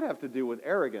 what does that have to do with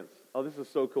arrogance? Oh, this is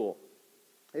so cool.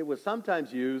 It was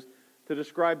sometimes used to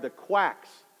describe the quacks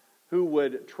who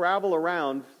would travel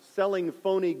around selling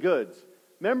phony goods.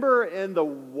 Remember in the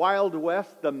Wild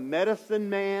West, the medicine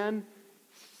man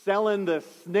selling the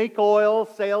snake oil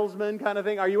salesman kind of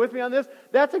thing? Are you with me on this?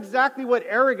 That's exactly what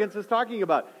arrogance is talking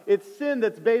about. It's sin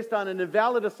that's based on an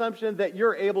invalid assumption that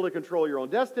you're able to control your own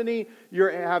destiny, you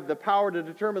have the power to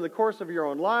determine the course of your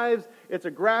own lives. It's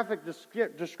a graphic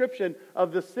description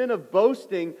of the sin of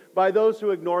boasting by those who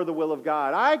ignore the will of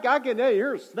God. I can, hey,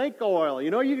 here's snake oil.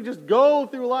 You can just go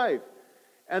through life.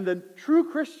 And the true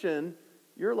Christian,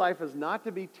 your life is not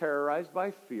to be terrorized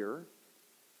by fear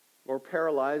or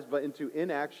paralyzed into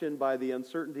inaction by the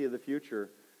uncertainty of the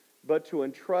future, but to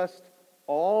entrust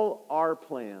all our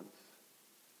plans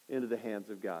into the hands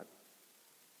of God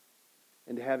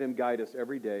and to have Him guide us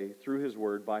every day through His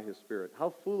Word by His Spirit.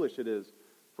 How foolish it is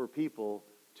for people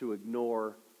to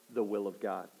ignore the will of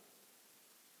God.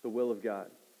 The will of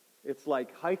God. It's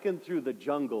like hiking through the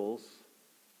jungles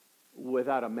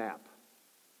without a map.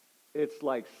 It's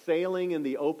like sailing in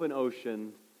the open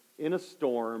ocean in a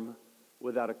storm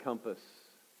without a compass.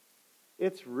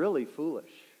 It's really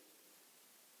foolish.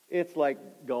 It's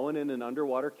like going in an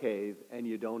underwater cave and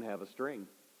you don't have a string.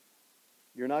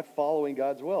 You're not following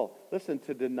God's will. Listen,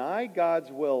 to deny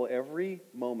God's will every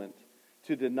moment,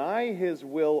 to deny His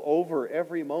will over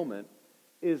every moment,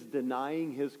 is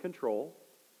denying His control.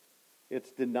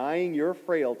 It's denying your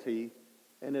frailty,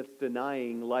 and it's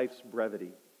denying life's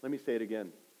brevity. Let me say it again.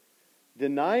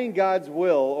 Denying God's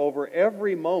will over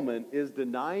every moment is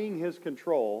denying His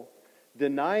control,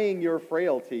 denying your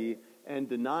frailty, and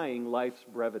denying life's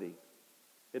brevity.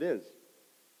 It is.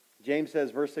 James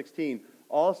says, verse 16,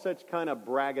 all such kind of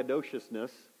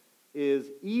braggadociousness is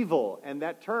evil. And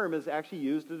that term is actually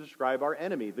used to describe our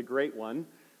enemy, the great one,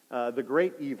 the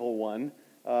great evil one,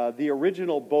 the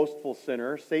original boastful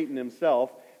sinner, Satan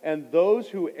himself. And those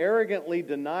who arrogantly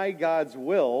deny God's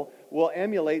will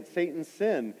emulate Satan's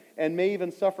sin and may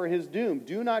even suffer his doom.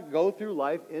 Do not go through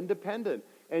life independent.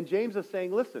 And James is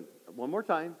saying, listen, one more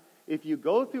time, if you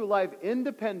go through life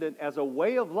independent as a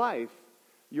way of life,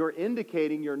 you're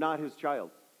indicating you're not His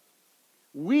child.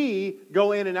 We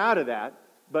go in and out of that,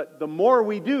 but the more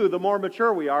we do, the more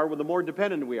mature we are, the more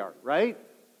dependent we are, right?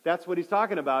 That's what he's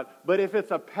talking about. But if it's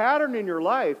a pattern in your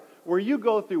life where you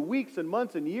go through weeks and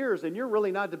months and years and you're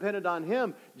really not dependent on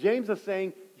Him, James is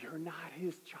saying, you're not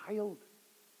His child.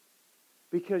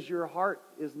 Because your heart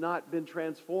has not been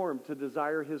transformed to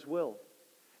desire His will.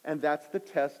 And that's the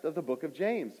test of the book of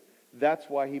James. That's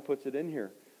why he puts it in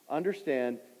here.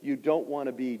 Understand, you don't want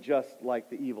to be just like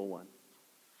the evil one.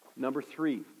 Number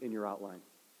 3 in your outline.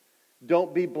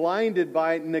 Don't be blinded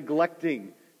by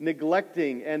neglecting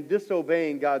and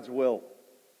disobeying God's will.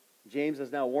 James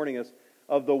is now warning us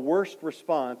of the worst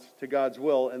response to God's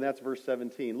will, and that's verse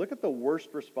 17. Look at the worst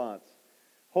response.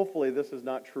 Hopefully this is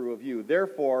not true of you.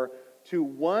 Therefore, to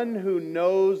one who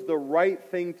knows the right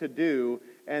thing to do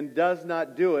and does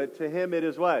not do it, to him it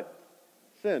is what?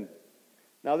 Sin.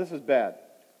 Now this is bad,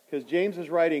 because James is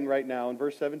writing right now in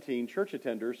verse 17, church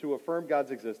attenders who affirm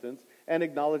God's existence and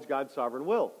acknowledge God's sovereign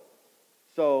will.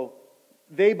 So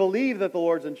they believe that the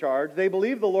Lord's in charge. They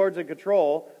believe the Lord's in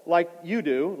control, like you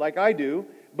do, like I do.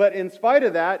 But in spite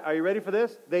of that, are you ready for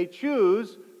this? They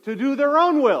choose to do their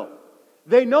own will.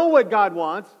 They know what God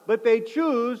wants, but they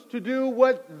choose to do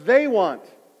what they want.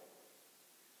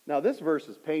 Now this verse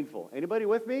is painful. Anybody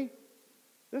with me?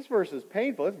 This verse is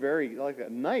painful. It's very like a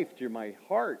knife to my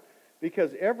heart,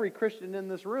 because every Christian in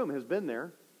this room has been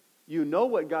there. You know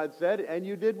what God said, and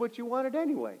you did what you wanted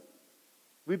anyway.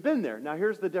 We've been there. Now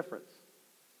here's the difference.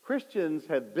 Christians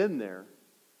have been there.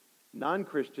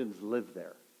 Non-Christians live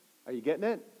there. Are you getting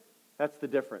it? That's the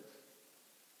difference.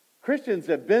 Christians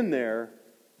have been there,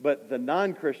 but the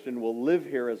non-Christian will live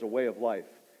here as a way of life.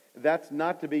 That's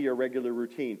not to be your regular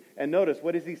routine. And notice,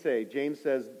 what does he say? James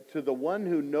says, to the one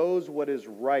who knows what is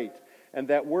right. And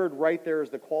that word right there is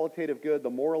the qualitative good, the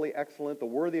morally excellent, the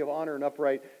worthy of honor and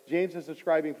upright. James is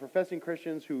describing professing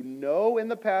Christians who know in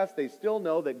the past, they still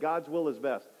know that God's will is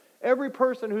best. Every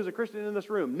person who's a Christian in this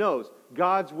room knows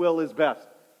God's will is best.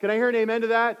 Can I hear an amen to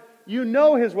that? You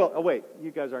know His will. Oh wait, you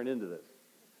guys aren't into this.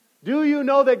 Do you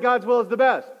know that God's will is the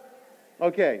best?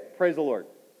 Okay, praise the Lord.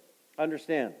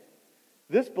 Understand.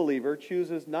 This believer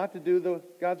chooses not to do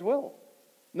God's will.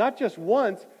 Not just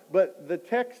once, but the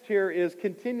text here is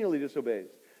continually disobeys.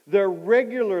 They're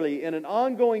regularly, in an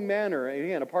ongoing manner,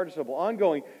 again, a participle,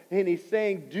 ongoing, and he's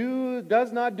saying,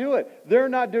 does not do it. They're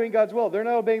not doing God's will. They're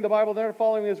not obeying the Bible. They're not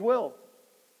following His will.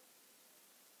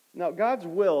 Now, God's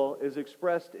will is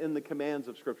expressed in the commands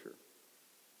of Scripture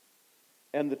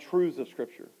and the truths of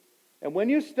Scripture. And when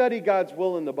you study God's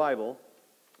will in the Bible,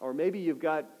 or maybe you've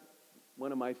got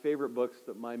one of my favorite books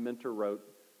that my mentor wrote,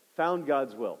 Found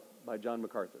God's Will by John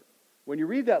MacArthur. When you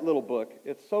read that little book,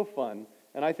 it's so fun,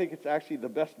 and I think it's actually the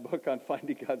best book on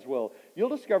finding God's will. You'll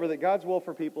discover that God's will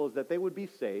for people is that they would be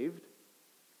saved,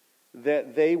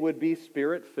 that they would be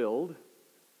Spirit-filled,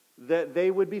 that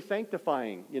they would be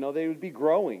sanctifying, they would be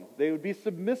growing, they would be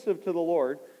submissive to the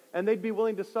Lord, and they'd be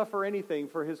willing to suffer anything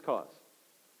for His cause.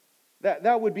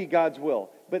 That would be God's will.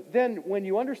 But then when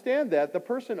you understand that, the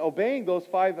person obeying those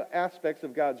 5 aspects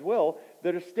of God's will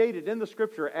that are stated in the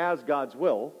Scripture as God's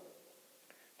will,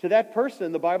 to that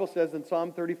person, the Bible says in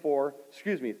Psalm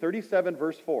 37,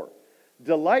 verse 4,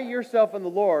 delight yourself in the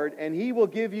Lord, and He will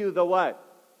give you the what?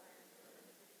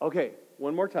 Okay,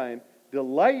 one more time.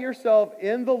 Delight yourself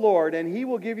in the Lord, and He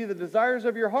will give you the desires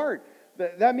of your heart.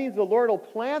 That means the Lord will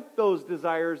plant those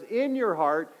desires in your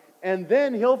heart, and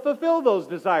then He'll fulfill those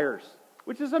desires,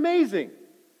 which is amazing.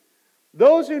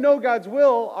 Those who know God's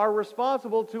will are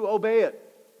responsible to obey it.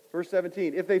 Verse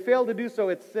 17, if they fail to do so,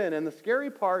 it's sin. And the scary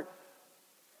part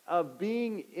of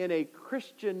being in a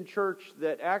Christian church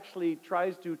that actually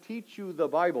tries to teach you the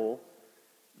Bible,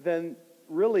 then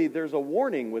really there's a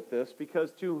warning with this,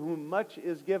 because to whom much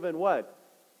is given, what?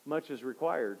 Much is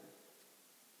required.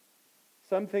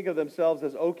 Some think of themselves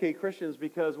as okay Christians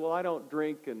because, well, I don't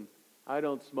drink and I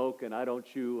don't smoke and I don't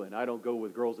chew and I don't go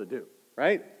with girls that do,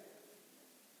 right?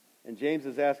 And James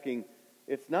is asking,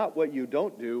 it's not what you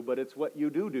don't do, but it's what you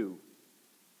do.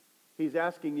 He's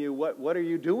asking you, what are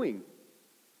you doing?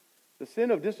 The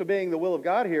sin of disobeying the will of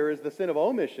God here is the sin of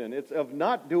omission. It's of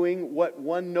not doing what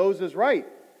one knows is right.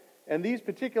 And these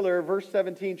particular verse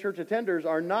 17 church attenders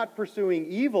are not pursuing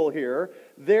evil here.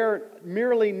 They're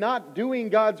merely not doing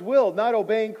God's will, not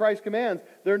obeying Christ's commands.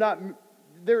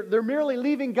 They're merely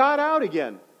leaving God out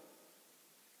again.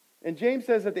 And James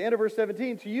says at the end of verse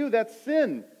 17, to you that's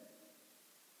sin.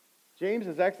 James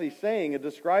is actually saying and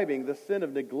describing the sin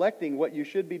of neglecting what you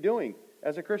should be doing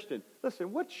as a Christian.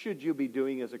 Listen, what should you be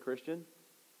doing as a Christian?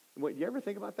 You ever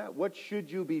think about that? What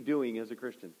should you be doing as a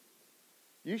Christian?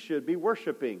 You should be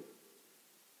worshiping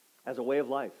as a way of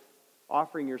life,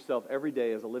 offering yourself every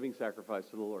day as a living sacrifice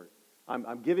to the Lord.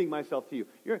 I'm giving myself to you.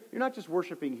 You're not just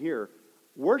worshiping here.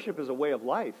 Worship is a way of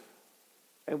life.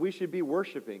 And we should be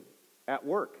worshiping at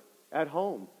work, at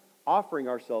home, offering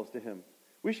ourselves to Him.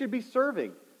 We should be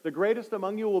serving. The greatest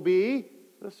among you will be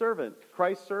the servant.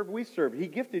 Christ served, we serve. He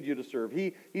gifted you to serve.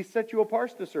 He set you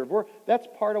apart to serve. That's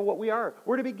part of what we are.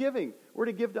 We're to be giving. We're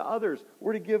to give to others.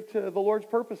 We're to give to the Lord's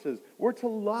purposes. We're to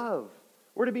love.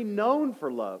 We're to be known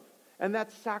for love. And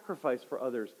that's sacrifice for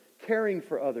others, caring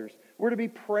for others. We're to be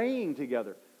praying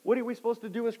together. What are we supposed to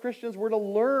do as Christians? We're to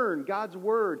learn God's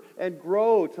Word and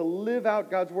grow to live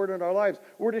out God's Word in our lives.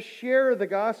 We're to share the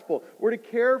gospel. We're to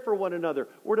care for one another.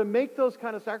 We're to make those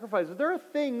kind of sacrifices. There are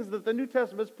things that the New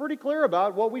Testament is pretty clear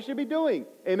about what we should be doing.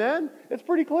 Amen? It's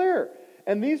pretty clear.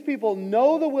 And these people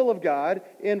know the will of God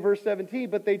in verse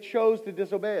 17, but they chose to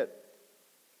disobey it.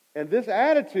 And this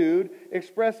attitude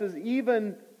expresses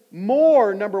even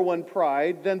more, number one,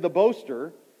 pride than the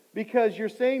boaster, because you're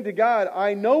saying to God,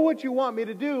 I know what you want me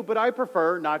to do, but I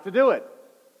prefer not to do it.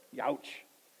 Youch.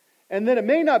 And then it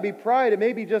may not be pride, it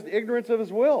may be just ignorance of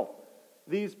His will.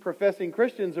 These professing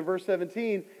Christians in verse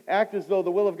 17 act as though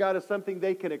the will of God is something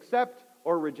they can accept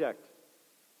or reject.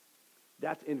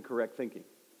 That's incorrect thinking.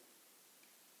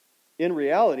 In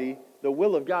reality, the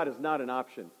will of God is not an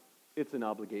option. It's an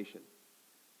obligation.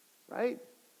 Right?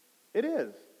 It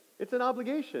is. It's an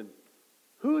obligation.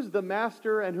 Who's the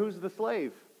master and who's the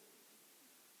slave?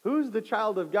 Who's the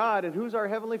child of God and who's our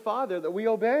Heavenly Father that we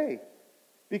obey?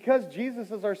 Because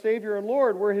Jesus is our Savior and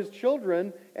Lord, we're His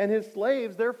children and His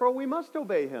slaves, therefore we must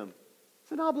obey Him.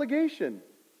 It's an obligation.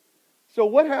 So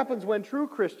what happens when true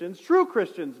Christians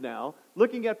now,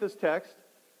 looking at this text,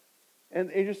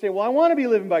 and they just say, well, I want to be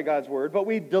living by God's Word, but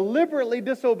we deliberately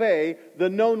disobey the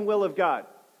known will of God.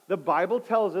 The Bible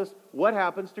tells us what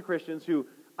happens to Christians who,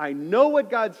 I know what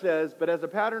God says, but as a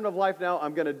pattern of life now,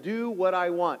 I'm going to do what I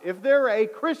want. If they're a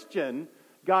Christian,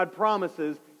 God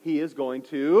promises He is going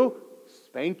to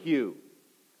spank you.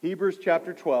 Hebrews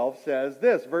chapter 12 says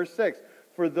this, verse 6,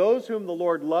 for those whom the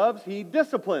Lord loves, He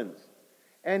disciplines,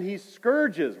 and He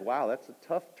scourges. Wow, that's a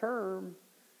tough term.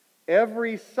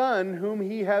 every son whom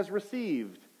he has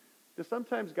received. Do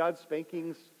sometimes God's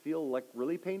spankings feel like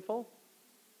really painful?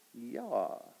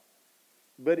 Yeah.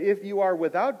 But if you are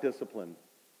without discipline,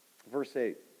 verse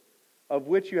 8, of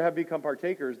which you have become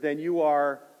partakers, then you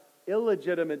are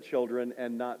illegitimate children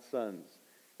and not sons.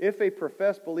 If a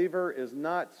professed believer is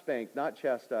not spanked, not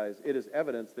chastised, it is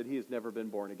evidence that he has never been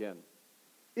born again.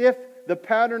 If the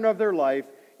pattern of their life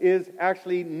is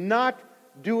actually not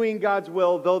doing God's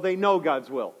will, though they know God's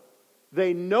will,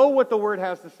 they know what the Word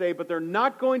has to say, but they're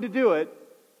not going to do it,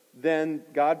 then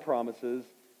God promises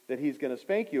that He's going to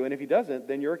spank you. And if He doesn't,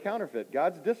 then you're a counterfeit.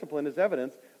 God's discipline is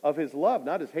evidence of His love,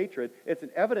 not His hatred. It's an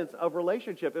evidence of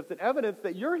relationship. It's an evidence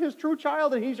that you're His true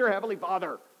child and He's your Heavenly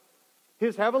Father.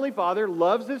 His Heavenly Father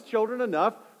loves His children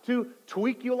enough to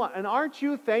tweak you along. And aren't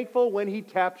you thankful when He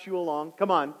taps you along?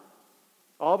 Come on.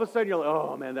 All of a sudden you're like,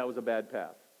 oh man, that was a bad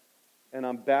path. And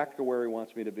I'm back to where He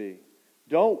wants me to be.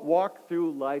 Don't walk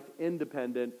through life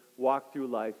independent. Walk through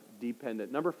life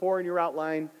dependent. Number 4 in your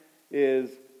outline is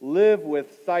live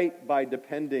with sight by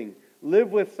depending.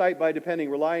 Live with sight by depending,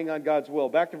 relying on God's will.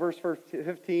 Back to verse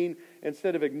 15.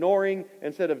 Instead of ignoring,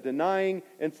 instead of denying,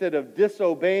 instead of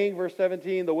disobeying, verse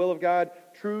 17, the will of God,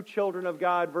 true children of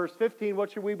God. Verse 15,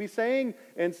 what should we be saying?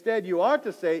 Instead, you ought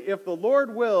to say, if the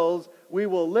Lord wills, we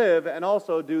will live and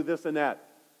also do this and that.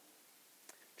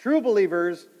 True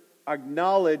believers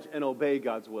acknowledge and obey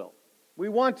God's will. We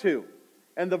want to.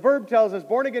 And the verb tells us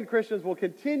born-again Christians will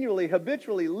continually,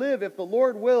 habitually live if the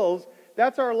Lord wills.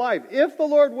 That's our life. If the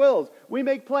Lord wills, we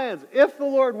make plans. If the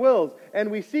Lord wills, and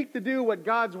we seek to do what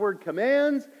God's Word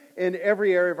commands in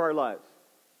every area of our lives.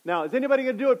 Now, is anybody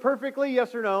going to do it perfectly?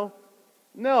 Yes or no?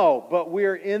 No, but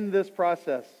we're in this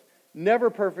process. Never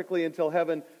perfectly until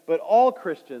heaven, but all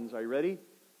Christians, are you ready?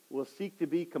 Will seek to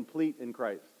be complete in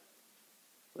Christ.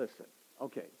 Listen,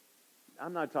 okay.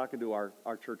 I'm not talking to our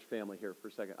church family here for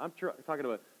a second. I'm talking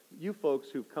about you folks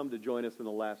who've come to join us in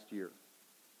the last year.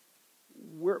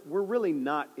 We're really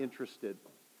not interested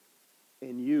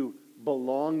in you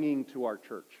belonging to our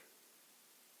church.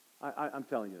 I'm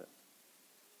telling you that.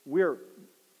 We're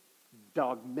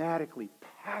dogmatically,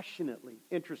 passionately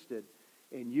interested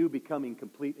in you becoming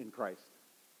complete in Christ.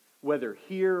 Whether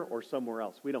here or somewhere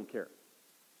else, we don't care.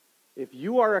 If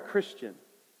you are a Christian,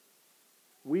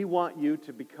 we want you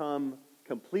to become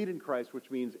complete in Christ, which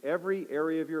means every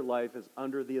area of your life is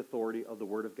under the authority of the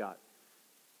Word of God.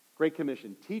 Great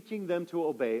Commission, teaching them to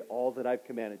obey all that I've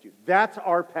commanded you. That's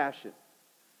our passion.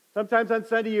 Sometimes on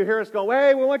Sunday you hear us go,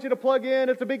 hey, we want you to plug in,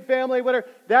 it's a big family, whatever.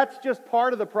 That's just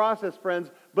part of the process,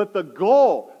 friends. But the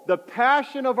goal, the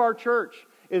passion of our church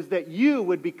is that you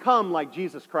would become like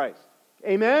Jesus Christ.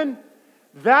 Amen?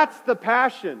 That's the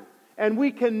passion. And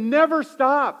we can never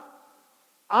stop.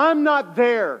 I'm not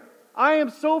there. I am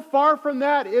so far from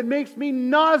that, it makes me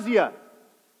nausea.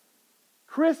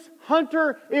 Chris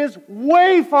Hunter is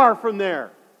way far from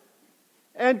there.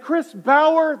 And Chris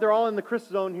Bauer, they're all in the Chris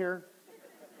zone here.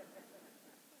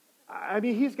 I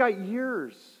mean, he's got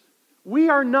years. We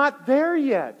are not there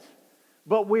yet,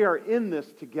 but we are in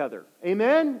this together.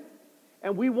 Amen?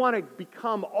 And we want to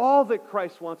become all that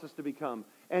Christ wants us to become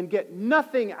and get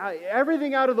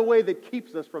everything out of the way that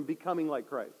keeps us from becoming like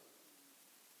Christ.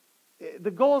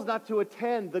 The goal is not to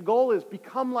attend. The goal is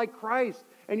become like Christ.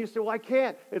 And you say, well, I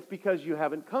can't. It's because you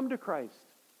haven't come to Christ.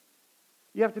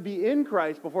 You have to be in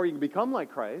Christ before you can become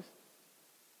like Christ.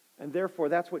 And therefore,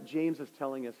 that's what James is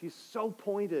telling us. He's so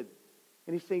pointed.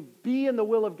 And he's saying, be in the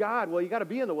will of God. Well, you got to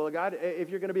be in the will of God if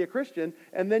you're going to be a Christian.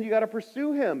 And then you got to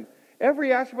pursue Him.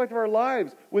 Every aspect of our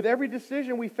lives, with every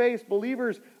decision we face,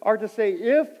 believers are to say,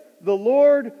 if the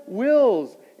Lord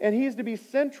wills. And He's to be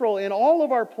central in all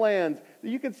of our plans.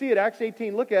 You can see it, Acts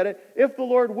 18, look at it. If the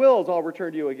Lord wills, I'll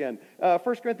return to you again. 1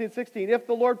 Corinthians 16, if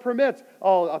the Lord permits,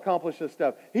 I'll accomplish this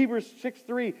stuff. Hebrews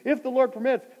 6:3, if the Lord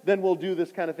permits, then we'll do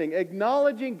this kind of thing.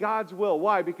 Acknowledging God's will.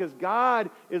 Why? Because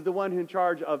God is the one who's in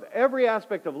charge of every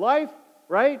aspect of life,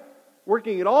 right?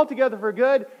 Working it all together for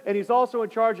good, and He's also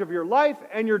in charge of your life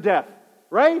and your death,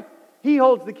 right? He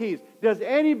holds the keys. Does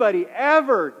anybody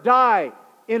ever die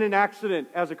in an accident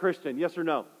as a Christian? Yes or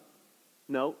no?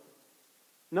 No.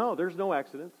 No, there's no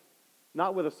accidents.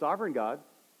 Not with a sovereign God.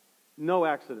 No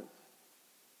accidents.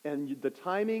 And the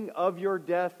timing of your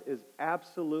death is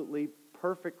absolutely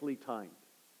perfectly timed.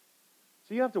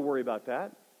 So you have to worry about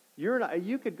that.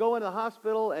 You could go into the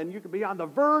hospital and you could be on the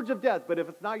verge of death, but if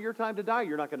it's not your time to die,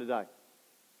 you're not going to die.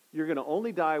 You're going to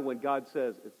only die when God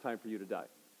says it's time for you to die.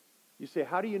 You say,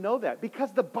 how do you know that?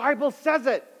 Because the Bible says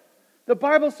it. The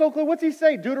Bible's so clear. What's He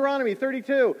say? Deuteronomy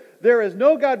 32. There is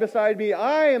no God beside me.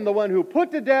 I am the one who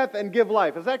put to death and give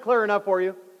life. Is that clear enough for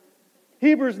you?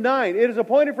 Hebrews 9, it is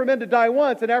appointed for men to die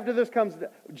once, and after this comes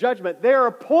judgment. They are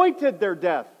appointed their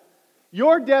death.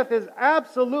 Your death is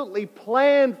absolutely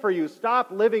planned for you.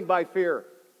 Stop living by fear.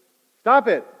 Stop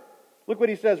it. Look what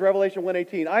he says, Revelation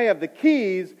 1:18. I have the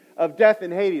keys of death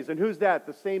and Hades. And who's that?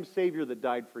 The same Savior that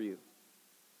died for you.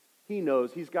 He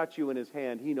knows. He's got you in His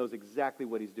hand. He knows exactly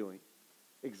what He's doing.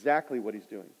 Exactly what He's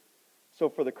doing. So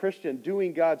for the Christian,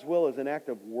 doing God's will is an act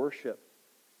of worship.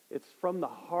 It's from the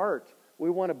heart. We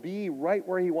want to be right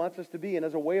where He wants us to be. And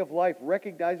as a way of life,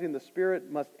 recognizing the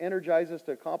Spirit must energize us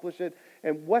to accomplish it.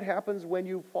 And what happens when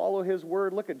you follow His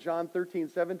Word? Look at John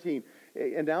 13:17.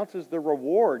 It announces the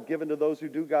reward given to those who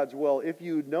do God's will. If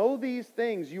you know these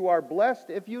things, you are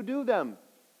blessed if you do them.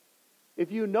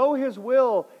 If you know His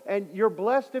will, and you're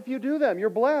blessed if you do them, you're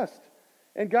blessed.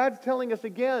 And God's telling us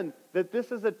again that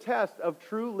this is a test of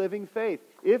true living faith.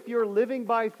 If you're living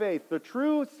by faith, the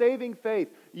true saving faith,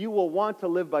 you will want to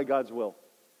live by God's will.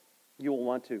 You will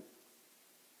want to.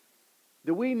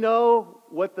 Do we know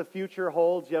what the future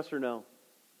holds? Yes or no?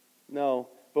 No,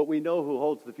 but we know who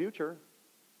holds the future.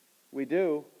 We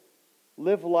do.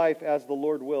 Live life as the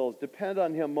Lord wills. Depend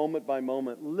on Him moment by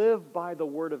moment. Live by the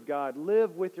Word of God.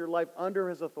 Live with your life under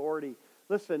His authority.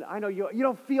 Listen, I know you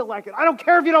don't feel like it. I don't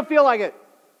care if you don't feel like it.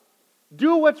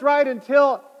 Do what's right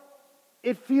until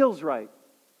it feels right.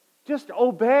 Just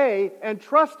obey and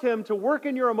trust Him to work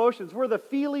in your emotions. We're the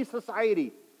feely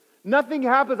society. Nothing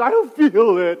happens. I don't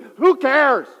feel it. Who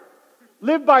cares?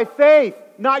 Live by faith,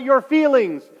 not your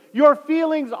feelings. Your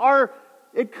feelings are,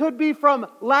 it could be from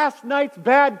last night's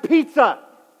bad pizza.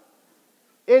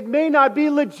 It may not be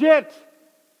legit.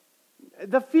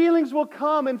 The feelings will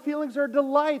come, and feelings are a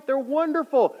delight. They're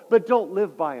wonderful, but don't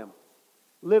live by them.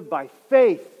 Live by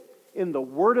faith in the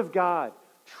Word of God,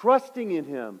 trusting in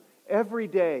Him every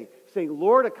day, saying,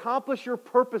 Lord, accomplish your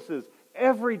purposes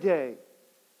every day.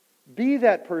 Be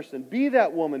that person, be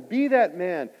that woman, be that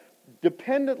man.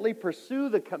 Dependently pursue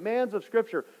the commands of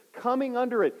Scripture, coming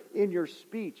under it in your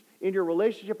speech, in your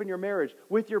relationship, in your marriage,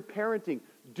 with your parenting.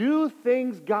 Do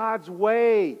things God's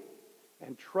way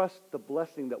and trust the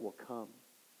blessing that will come.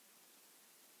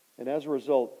 And as a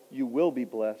result, you will be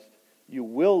blessed. You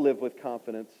will live with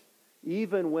confidence,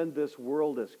 even when this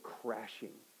world is crashing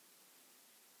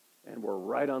and we're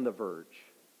right on the verge.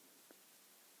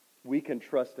 We can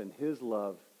trust in His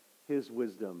love, His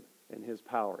wisdom, and His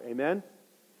power. Amen?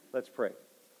 Let's pray.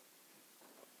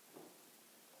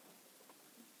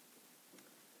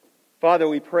 Father,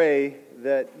 we pray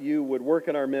that you would work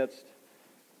in our midst.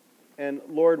 And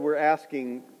Lord, we're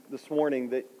asking this morning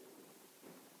that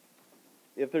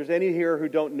if there's any here who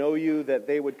don't know you, that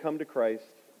they would come to Christ.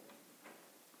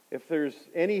 If there's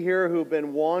any here who've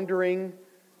been wandering,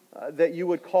 that you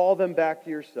would call them back to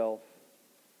yourself.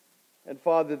 And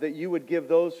Father, that you would give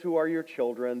those who are your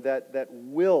children that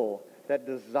will, that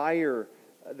desire,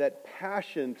 that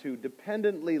passion to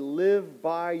dependently live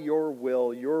by your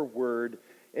will, your word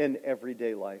in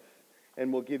everyday life.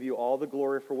 And we'll give you all the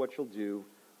glory for what you'll do.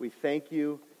 We thank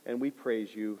you and we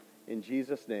praise you. In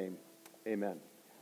Jesus' name, amen.